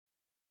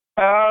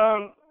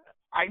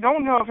 I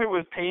don't know if it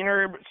was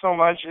Painter so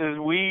much as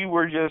we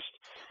were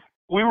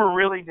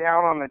really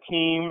down on the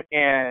team,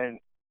 and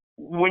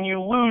when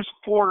you lose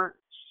 4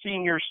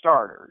 senior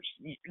starters,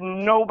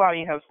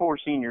 nobody has 4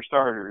 senior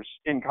starters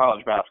in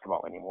college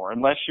basketball anymore,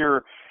 unless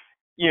you're,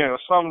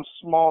 some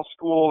small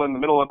school in the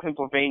middle of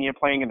Pennsylvania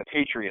playing in the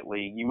Patriot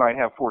League. You might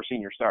have 4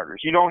 senior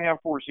starters. You don't have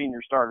 4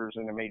 senior starters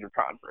in a major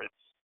conference.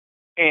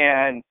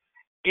 And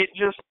it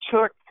just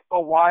took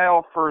a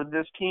while for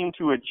this team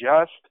to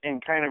adjust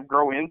and kind of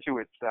grow into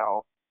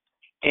itself.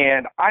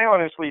 And I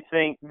honestly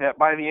think that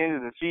by the end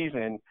of the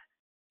season,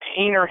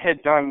 Painter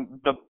had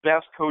done the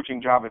best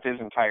coaching job of his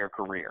entire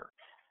career.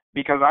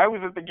 Because I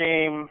was at the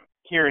game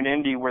here in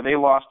Indy where they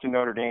lost to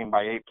Notre Dame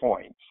by 8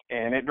 points,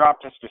 and it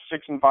dropped us to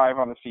 6-5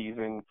 on the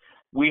season.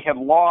 We had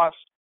lost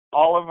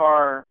all of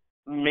our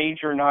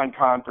major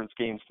non-conference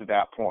games to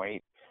that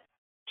point,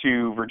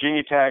 to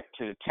Virginia Tech,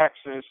 to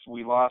Texas.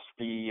 We lost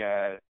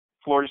the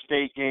Florida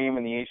State game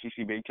in the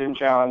ACC Big Ten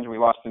Challenge. We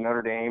lost to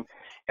Notre Dame,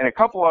 and a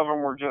couple of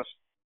them were just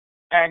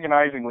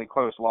agonizingly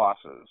close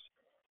losses.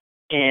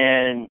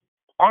 And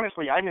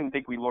honestly, I didn't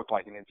think we looked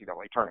like an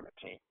NCAA tournament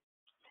team.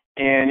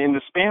 And in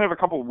the span of a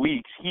couple of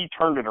weeks, he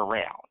turned it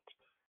around.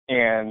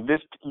 And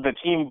the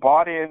team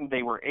bought in.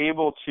 They were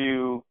able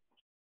to,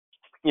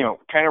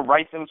 kind of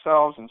right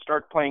themselves and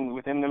start playing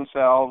within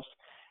themselves.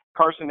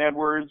 Carson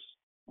Edwards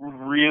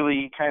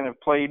really kind of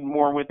played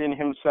more within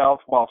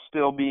himself while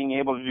still being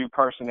able to do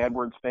Carson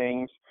Edwards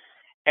things.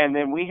 And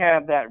then we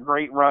had that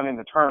great run in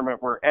the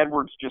tournament where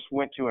Edwards just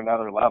went to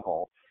another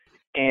level.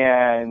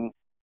 And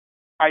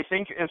I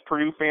think as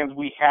Purdue fans,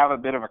 we have a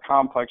bit of a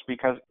complex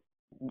because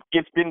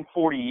it's been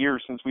 40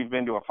 years since we've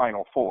been to a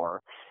Final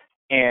Four.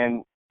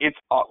 And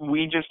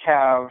we just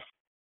have,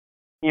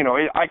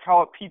 I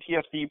call it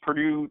PTSD,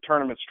 Purdue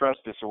tournament stress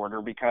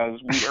disorder, because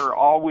we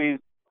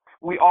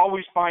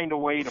always find a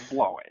way to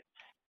blow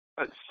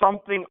it.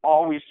 Something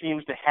always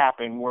seems to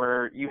happen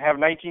where you have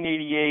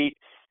 1988,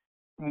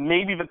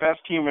 maybe the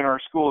best team in our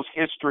school's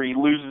history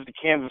loses to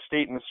Kansas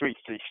State in the Sweet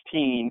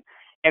 16,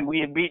 and we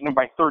had beaten them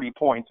by 30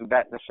 points in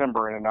that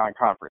December in a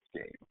non-conference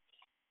game.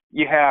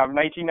 You have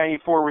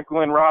 1994 with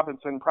Glenn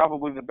Robinson,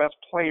 probably the best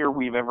player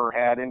we've ever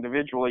had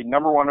individually,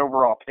 number 1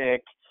 overall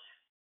pick.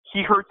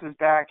 He hurts his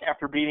back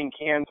after beating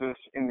Kansas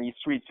in the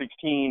Sweet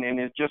 16, and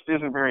it just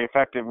isn't very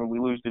effective, and we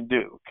lose to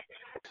Duke.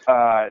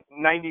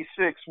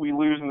 96, we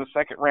lose in the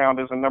second round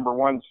as a number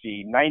 1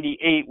 seed.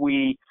 98,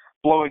 we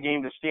blow a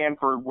game to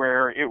Stanford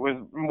where it was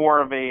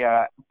more of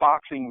a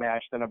boxing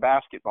match than a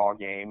basketball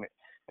game,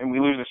 and we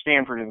lose to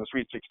Stanford in the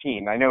Sweet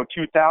 16. I know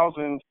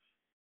 2000,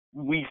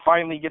 we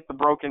finally get the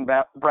broken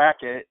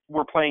bracket.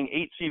 We're playing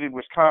 8-seeded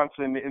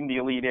Wisconsin in the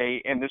Elite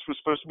Eight, and this was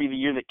supposed to be the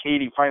year that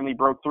Katie finally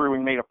broke through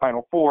and made a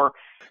Final Four,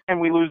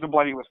 and we lose to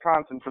bloody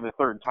Wisconsin for the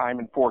 3rd time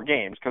in 4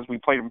 games because we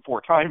played them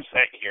 4 times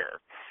that year.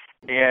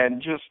 And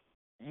just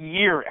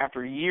year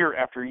after year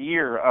after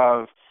year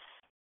of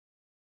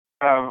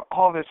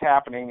all this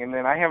happening, and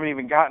then I haven't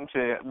even gotten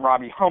to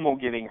Robbie Hummel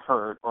getting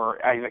hurt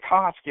or Isaac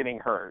Haas getting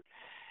hurt.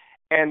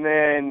 And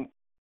then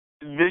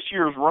this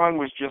year's run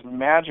was just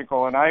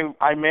magical, and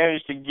I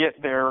managed to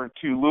get there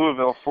to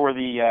Louisville for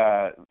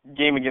the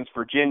game against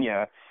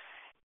Virginia.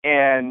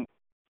 And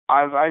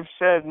I've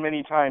said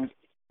many times,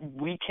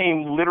 we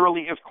came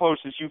literally as close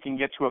as you can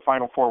get to a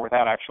Final Four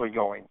without actually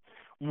going.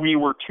 We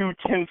were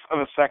 0.2 of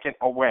a second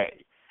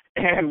away.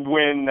 And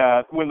when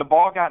the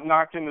ball got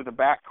knocked into the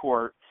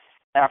backcourt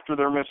after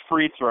their missed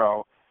free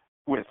throw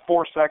with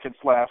 4 seconds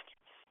left,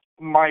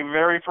 my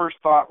very first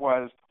thought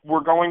was, we're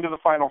going to the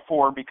Final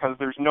Four because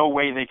there's no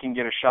way they can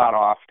get a shot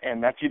off,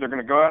 and that's either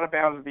going to go out of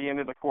bounds at the end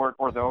of the court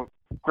or they'll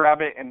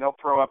grab it and they'll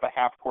throw up a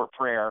half-court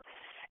prayer.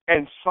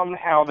 And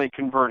somehow they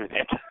converted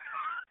it.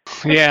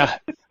 Yeah.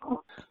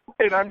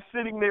 And I'm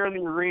sitting there in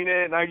the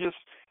arena, and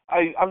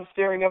I'm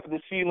staring up at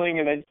the ceiling,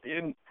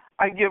 and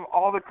I give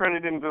all the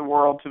credit in the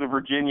world to the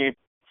Virginia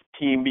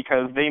team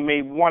because they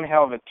made one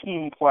hell of a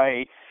team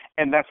play,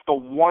 and that's the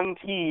one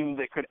team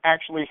that could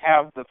actually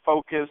have the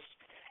focus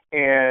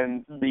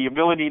and the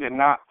ability to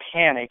not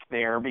panic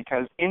there,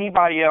 because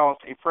anybody else,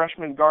 a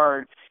freshman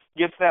guard,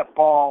 gets that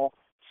ball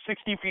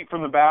 60 feet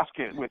from the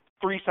basket with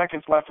 3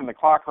 seconds left and the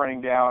clock running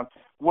down.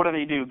 What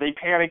do? They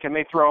panic and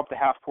they throw up the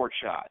half-court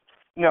shot.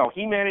 No,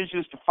 he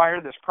manages to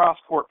fire this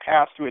cross-court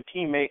pass to a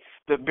teammate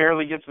that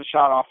barely gets the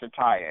shot off to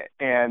tie it.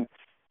 And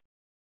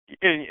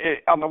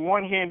on the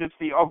one hand, it's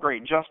oh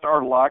great, just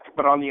our luck.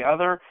 But on the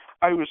other,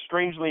 I was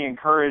strangely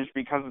encouraged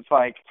because it's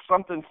like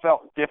something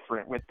felt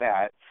different with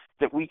that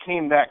we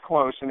came that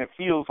close, and it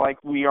feels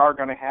like we are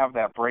going to have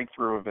that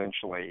breakthrough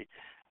eventually.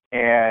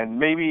 And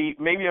maybe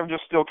I'm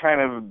just still kind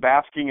of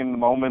basking in the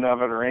moment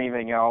of it or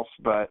anything else,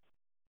 but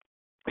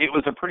it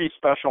was a pretty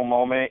special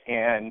moment,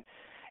 and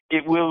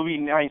it will be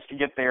nice to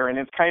get there. And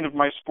it's kind of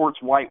my sports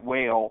white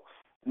whale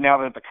now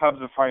that the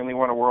Cubs have finally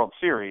won a World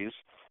Series,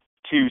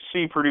 to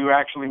see Purdue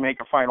actually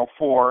make a Final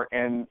Four.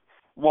 And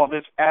while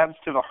this adds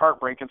to the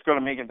heartbreak, it's going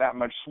to make it that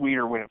much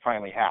sweeter when it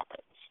finally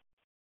happens.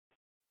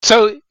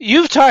 So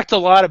you've talked a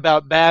lot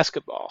about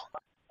basketball.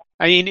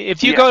 I mean,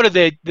 if you go to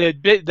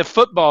the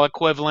football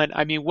equivalent,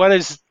 I mean, what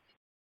is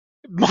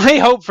My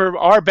hope for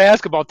our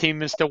basketball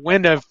team is to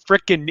win a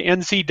frickin'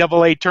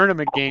 NCAA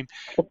tournament game.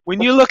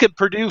 When you look at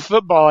Purdue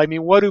football, I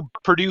mean, what do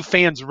Purdue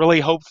fans really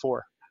hope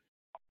for?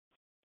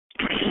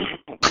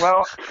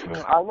 Well,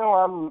 I know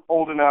I'm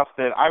old enough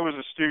that I was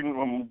a student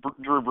when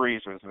Drew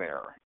Brees was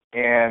there,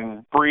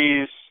 and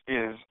Brees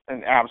is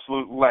an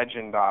absolute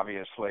legend.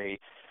 Obviously,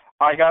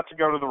 I got to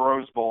go to the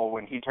Rose Bowl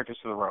when he took us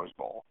to the Rose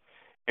Bowl,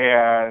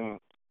 and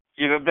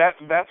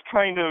that's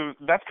kind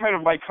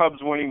of my Cubs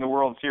winning the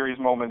World Series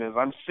moment. Is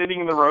I'm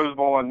sitting in the Rose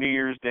Bowl on New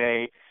Year's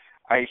Day,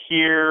 I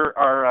hear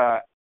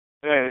our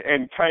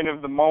and kind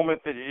of the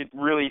moment that it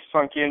really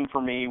sunk in for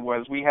me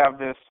was we have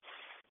this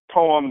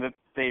poem that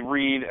they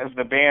read as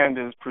the band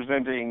is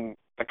presenting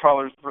the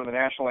colors for the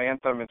national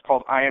anthem. It's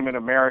called I Am an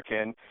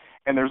American.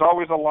 And there's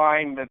always a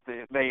line that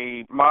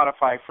they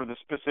modify for the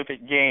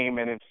specific game,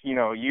 and it's,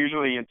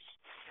 usually it's,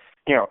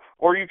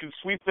 or you can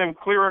sweep them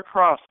clear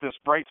across this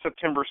bright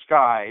September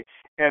sky.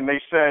 And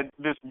they said,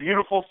 this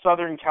beautiful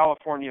Southern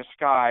California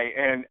sky,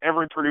 and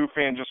every Purdue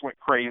fan just went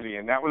crazy.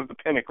 And that was the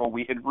pinnacle.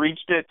 We had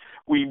reached it.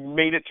 We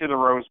made it to the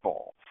Rose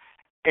Bowl.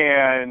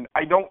 And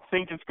I don't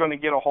think it's going to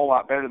get a whole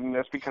lot better than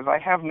this because I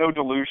have no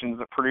delusions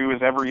that Purdue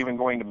is ever even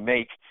going to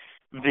make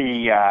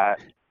the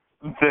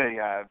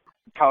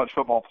college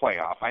football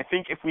playoff. I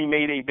think if we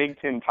made a Big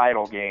Ten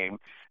title game,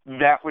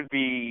 that would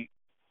be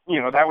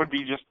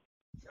just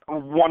a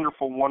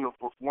wonderful,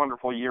 wonderful,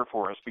 wonderful year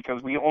for us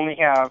because we only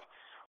have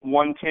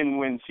one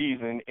 10-win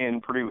season in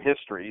Purdue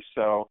history.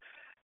 So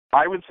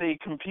I would say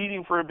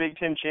competing for a Big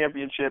Ten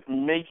championship,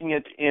 making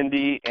it to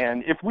Indy,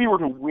 and if we were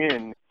to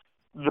win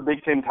the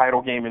Big Ten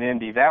title game in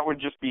Indy, that would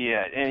just be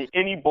it.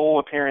 Any bowl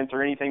appearance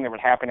or anything that would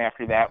happen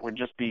after that would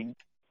just be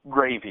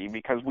gravy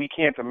because we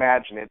can't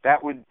imagine it.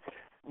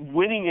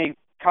 Winning a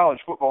college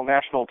football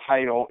national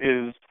title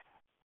is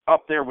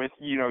up there with,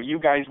 you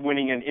guys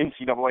winning an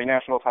NCAA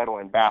national title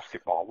in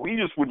basketball. We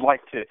just would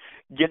like to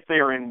get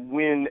there and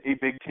win a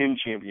Big Ten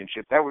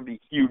championship. That would be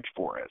huge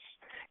for us.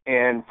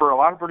 And for a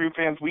lot of Purdue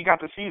fans, we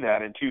got to see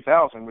that in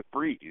 2000 with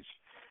Brees.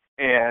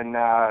 And,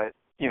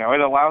 it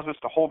allows us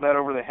to hold that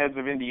over the heads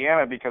of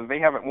Indiana because they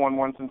haven't won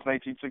one since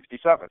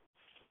 1967.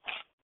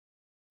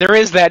 There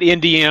is that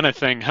Indiana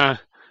thing, huh?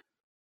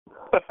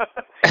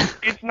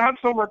 It's not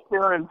so much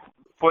there in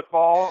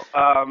football.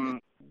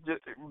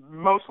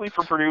 Mostly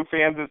for Purdue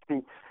fans,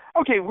 it's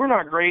okay, we're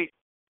not great.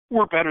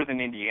 We're better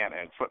than Indiana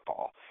in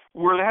football.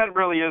 Where that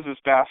really is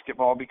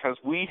basketball because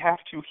we have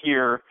to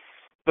hear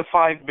the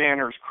five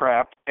banners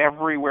crap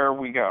everywhere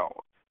we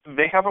go.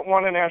 They haven't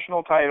won a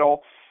national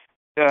title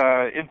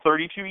in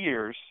 32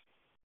 years,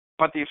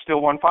 but they've still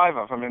won 5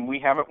 of them, and we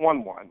haven't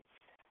won one.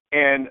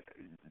 And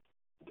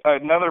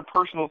another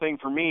personal thing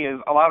for me is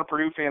a lot of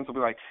Purdue fans will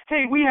be like,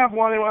 hey, we have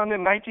won one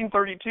in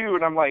 1932,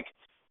 and I'm like,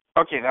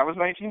 okay, that was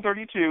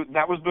 1932.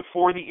 That was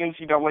before the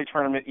NCAA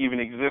tournament even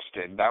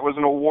existed. That was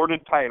an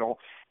awarded title.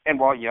 And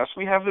while, yes,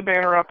 we have the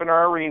banner up in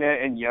our arena,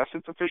 and yes,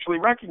 it's officially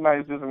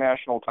recognized as a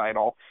national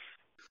title,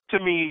 to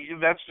me,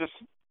 that's just,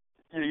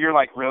 you're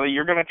like, really?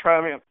 You're going to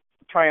triumph?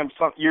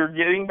 You're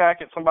getting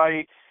back at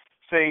somebody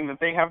saying that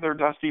they have their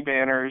dusty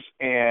banners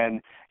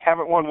and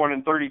haven't won one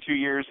in 32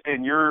 years,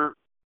 and your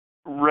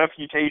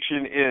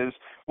refutation is,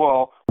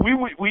 well,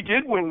 we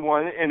did win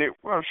one, and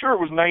I'm sure it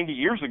was 90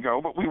 years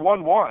ago, but we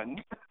won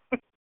one.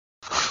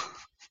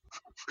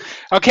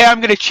 Okay, I'm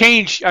going to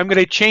change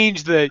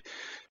the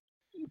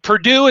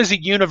Purdue is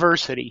a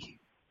university.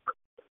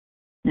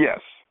 Yes.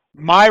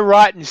 My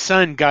rotten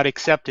son got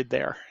accepted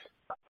there.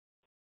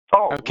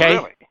 Oh, okay?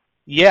 Really?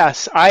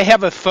 Yes, I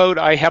have a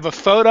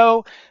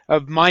photo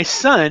of my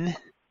son,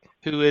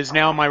 who is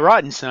now my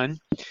rotten son,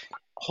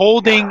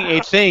 holding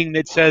a thing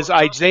that says,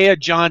 Isaiah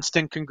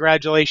Johnston,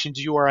 congratulations,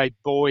 you are a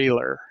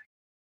boiler.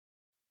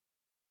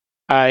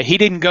 He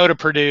didn't go to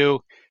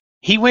Purdue.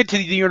 He went to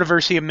the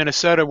University of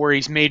Minnesota where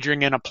he's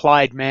majoring in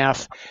applied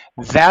math.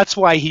 That's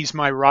why he's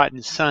my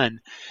rotten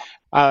son.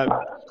 But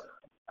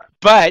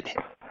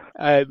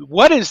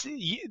what is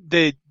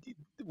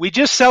we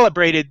just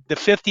celebrated the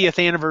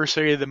 50th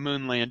anniversary of the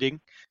moon landing.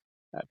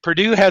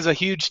 Purdue has a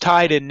huge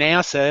tie to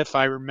NASA, if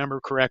I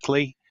remember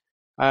correctly.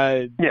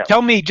 Yeah.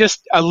 Tell me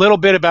just a little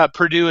bit about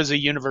Purdue as a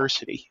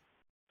university.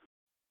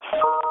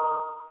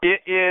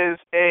 It is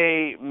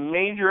a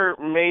major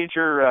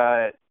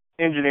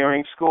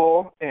engineering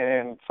school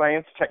and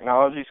science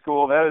technology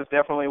school. That is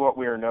definitely what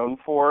we are known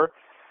for.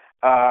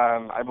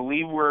 I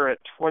believe we're at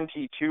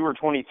 22 or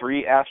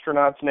 23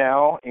 astronauts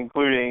now,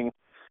 including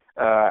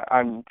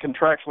I'm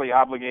contractually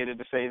obligated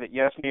to say that,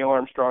 yes, Neil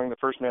Armstrong, the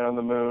first man on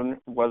the moon,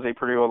 was a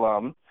Purdue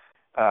alum.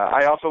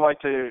 I also like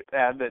to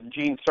add that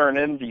Gene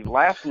Cernan, the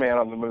last man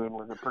on the moon,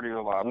 was a Purdue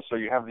alum, so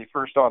you have the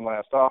first on,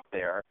 last off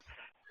there.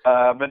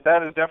 But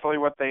that is definitely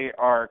what they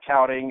are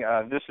touting.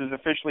 This is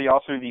officially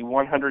also the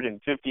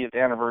 150th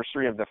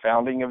anniversary of the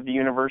founding of the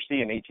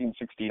university in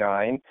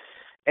 1869,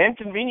 and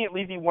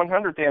conveniently the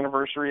 100th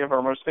anniversary of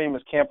our most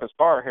famous campus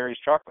bar, Harry's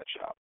Chocolate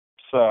Shop.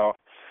 So,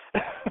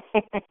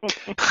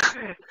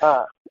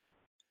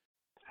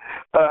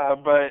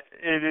 but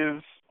it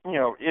is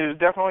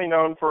definitely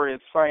known for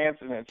its science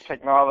and its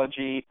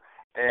technology.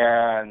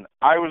 and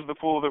I was the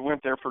fool that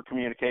went there for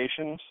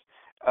communications.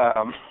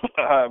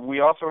 We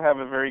also have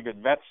a very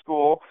good vet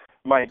school.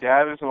 My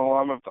dad is an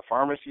alum of the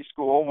pharmacy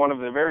school, one of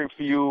the very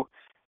few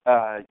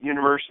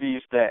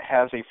universities that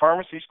has a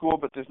pharmacy school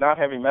but does not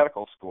have a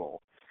medical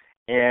school.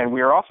 And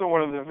we are also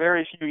one of the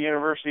very few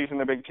universities in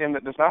the Big Ten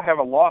that does not have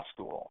a law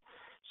school.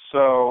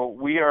 So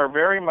we are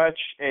very much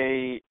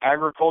a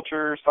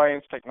agriculture,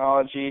 science,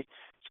 technology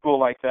school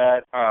like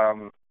that.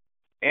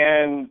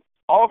 And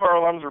all of our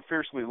alums are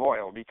fiercely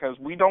loyal because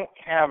we don't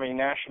have a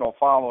national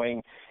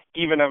following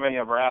even of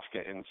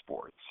Nebraska in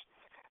sports.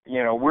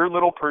 You know, we're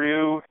little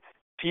Purdue.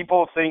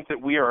 People think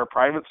that we are a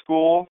private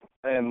school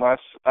unless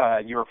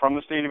you're from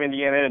the state of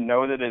Indiana and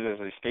know that it is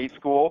a state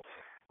school.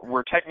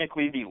 We're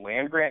technically the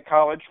land-grant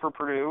college for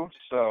Purdue,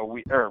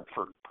 for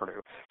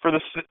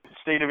the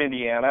state of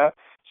Indiana.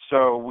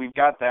 So we've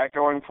got that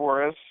going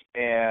for us,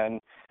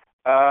 and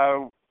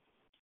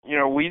you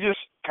know, we just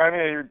kind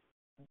of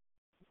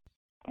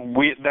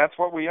that's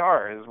what we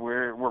are. Is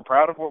we're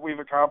proud of what we've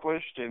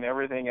accomplished and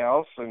everything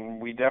else,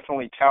 and we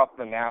definitely tout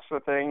the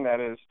NASA thing.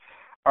 That is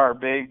our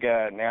big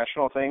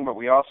national thing. But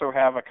we also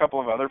have a couple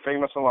of other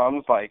famous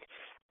alums, like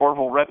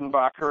Orville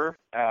Redenbacher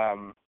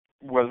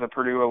was a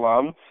Purdue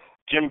alum.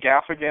 Jim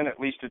Gaffigan at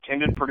least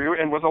attended Purdue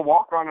and was a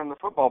walk-on on the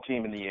football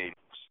team in the 80s.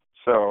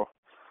 So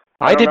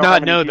I did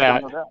not know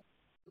that.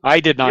 I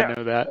did not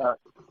know that.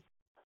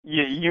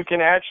 You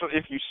can actually,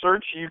 if you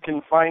search, you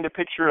can find a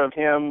picture of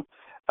him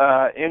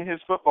in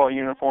his football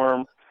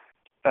uniform.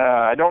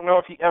 I don't know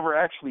if he ever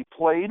actually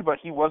played, but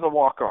he was a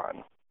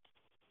walk-on.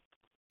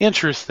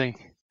 Interesting.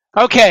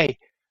 Okay,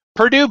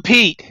 Purdue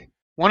Pete,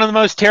 one of the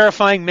most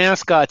terrifying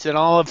mascots in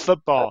all of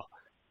football.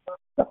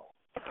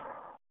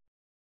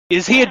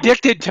 Is he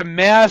addicted to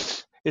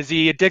meth? Is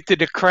he addicted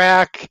to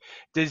crack?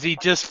 Does he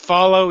just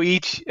follow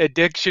each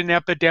addiction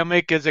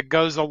epidemic as it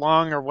goes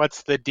along, or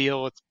what's the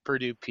deal with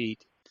Purdue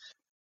Pete?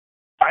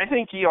 I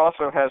think he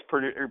also has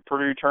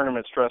Purdue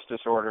tournament stress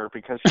disorder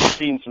because he's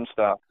seen some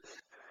stuff.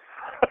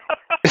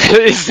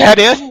 Is that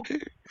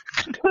it?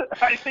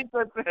 I think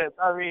that's it.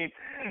 I mean,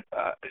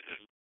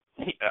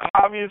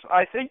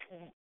 I think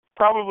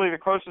probably the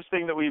closest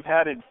thing that we've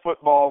had in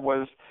football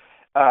was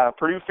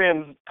Purdue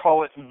fans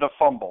call it the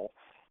fumble.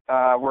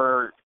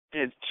 Where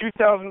it's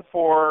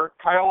 2004,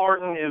 Kyle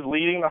Orton is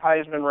leading the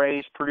Heisman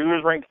race. Purdue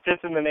is ranked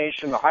 5th in the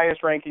nation, the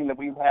highest ranking that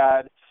we've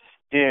had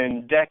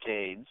in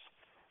decades.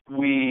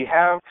 We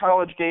have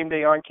college game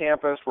day on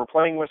campus. We're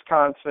playing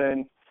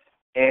Wisconsin,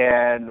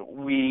 and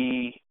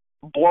we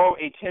blow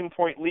a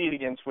 10-point lead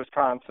against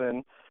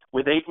Wisconsin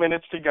with 8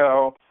 minutes to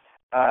go.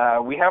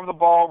 We have the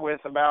ball with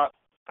about,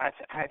 I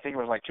think it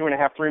was like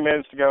 2.5, 3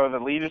 minutes to go.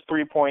 The lead is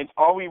 3 points.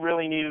 All we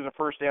really need is a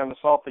first down to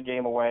salt the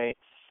game away.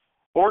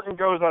 Orton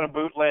goes on a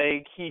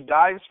bootleg. He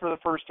dives for the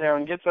first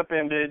down, gets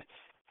upended,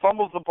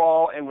 fumbles the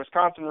ball, and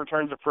Wisconsin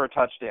returns it for a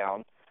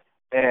touchdown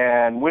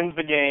and wins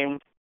the game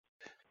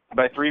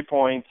by 3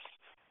 points,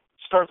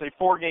 starts a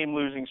 4-game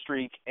losing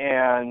streak,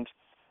 and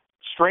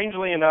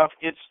strangely enough,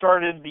 it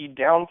started the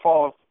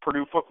downfall of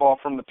Purdue football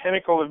from the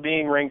pinnacle of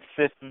being ranked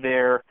 5th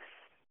there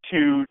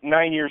to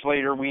 9 years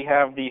later, we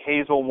have the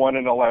Hazel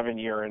 1-11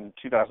 year in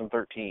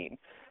 2013.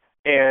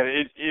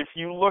 And if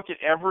you look at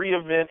every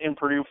event in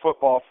Purdue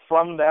football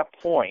from that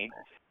point,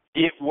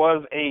 it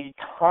was a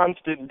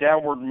constant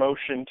downward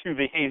motion to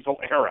the Hazel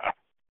era.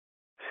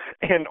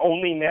 And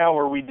only now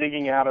are we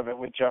digging out of it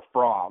with Jeff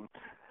Brom.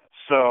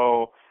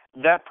 So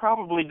that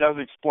probably does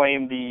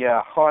explain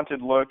the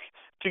haunted look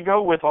to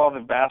go with all the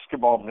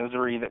basketball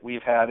misery that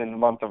we've had in the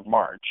month of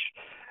March.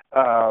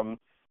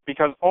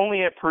 Because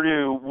only at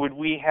Purdue would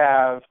we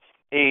have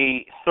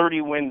a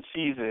 30-win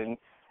season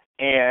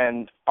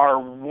and our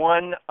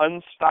one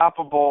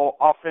unstoppable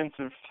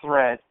offensive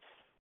threat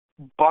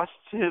busts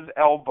his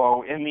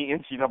elbow in the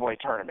NCAA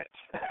tournament.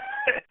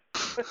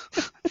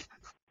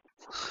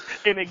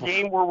 In a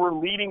game where we're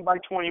leading by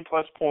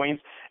 20-plus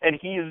points, and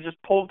he is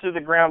just pulled to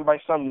the ground by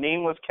some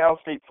nameless Cal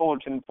State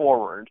Fullerton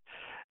forward,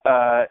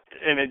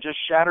 and it just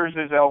shatters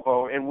his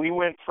elbow. And we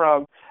went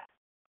from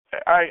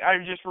I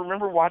just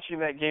remember watching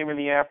that game in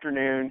the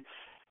afternoon,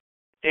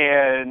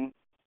 and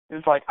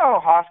it's like, oh,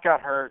 Haas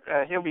got hurt.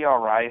 He'll be all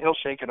right. He'll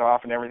shake it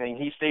off and everything.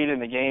 He stayed in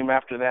the game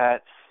after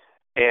that,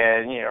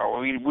 and, you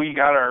know, we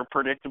got our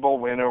predictable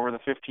win over the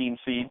 15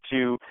 seed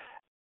to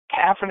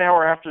half an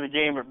hour after the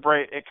game,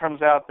 it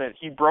comes out that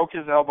he broke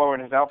his elbow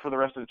and is out for the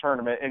rest of the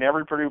tournament, and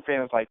every Purdue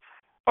fan is like,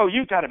 oh,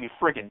 you've got to be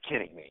friggin'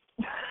 kidding me.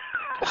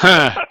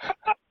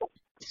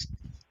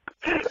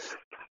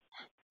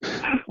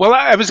 Well,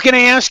 I was going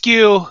to ask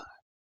you,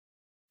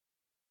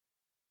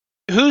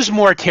 who's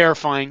more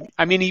terrifying?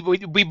 I mean,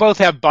 we both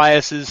have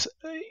biases.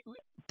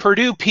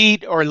 Purdue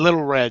Pete or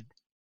Little Red?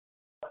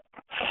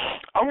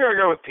 I'm going to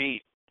go with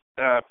Pete.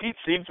 Pete's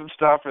seen some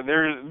stuff, and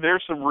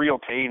there's some real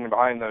pain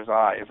behind those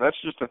eyes.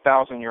 That's just a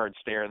 1,000-yard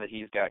stare that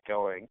he's got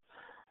going.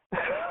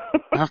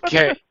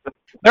 Okay.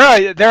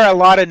 There are a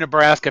lot of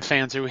Nebraska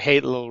fans who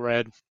hate Little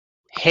Red.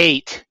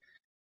 Hate.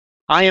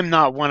 I am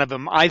not one of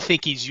them. I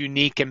think he's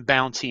unique and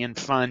bouncy and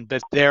fun,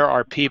 but there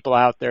are people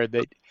out there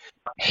that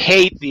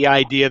hate the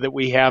idea that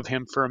we have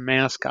him for a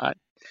mascot.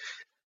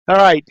 All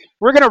right,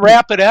 we're going to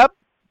wrap it up.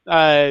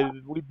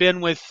 We've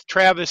been with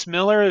Travis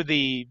Miller,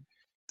 the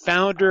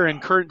founder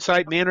and current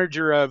site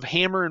manager of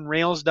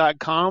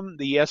hammerandrails.com,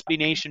 the SB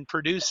Nation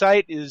Purdue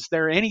site. Is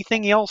there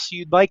anything else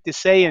you'd like to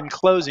say in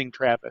closing,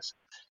 Travis?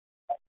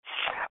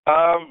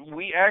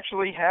 We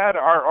actually had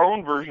our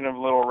own version of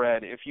Little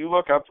Red. If you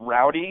look up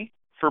Rowdy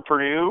for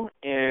Purdue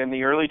in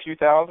the early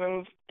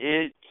 2000s,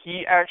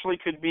 he actually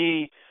could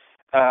be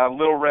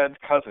Little Red's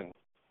cousin.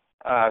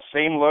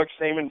 Same look,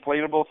 same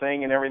inflatable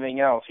thing, and everything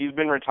else. He's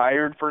been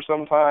retired for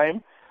some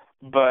time,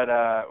 but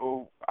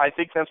I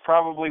think that's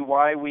probably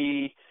why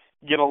we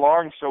get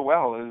along so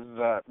well,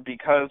 is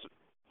because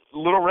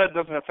Little Red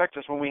doesn't affect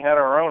us when we had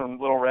our own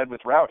Little Red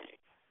with Rowdy.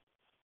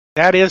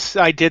 That is,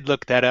 I did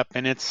look that up,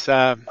 and it's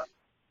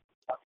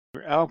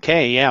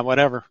okay. Yeah,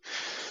 whatever.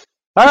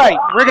 All right,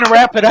 we're going to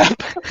wrap it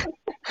up.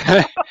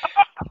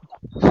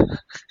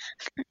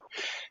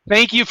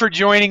 Thank you for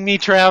joining me,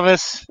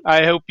 Travis.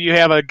 I hope you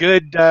have a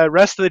good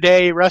rest of the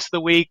day, rest of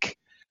the week.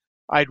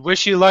 I'd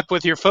wish you luck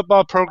with your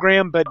football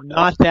program, but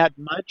not that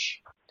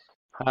much.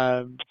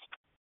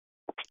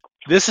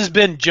 This has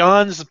been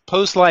John's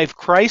Post-Life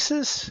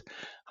Crisis.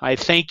 I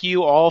thank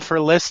you all for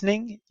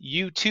listening.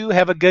 You too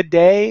have a good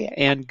day,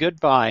 and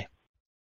goodbye.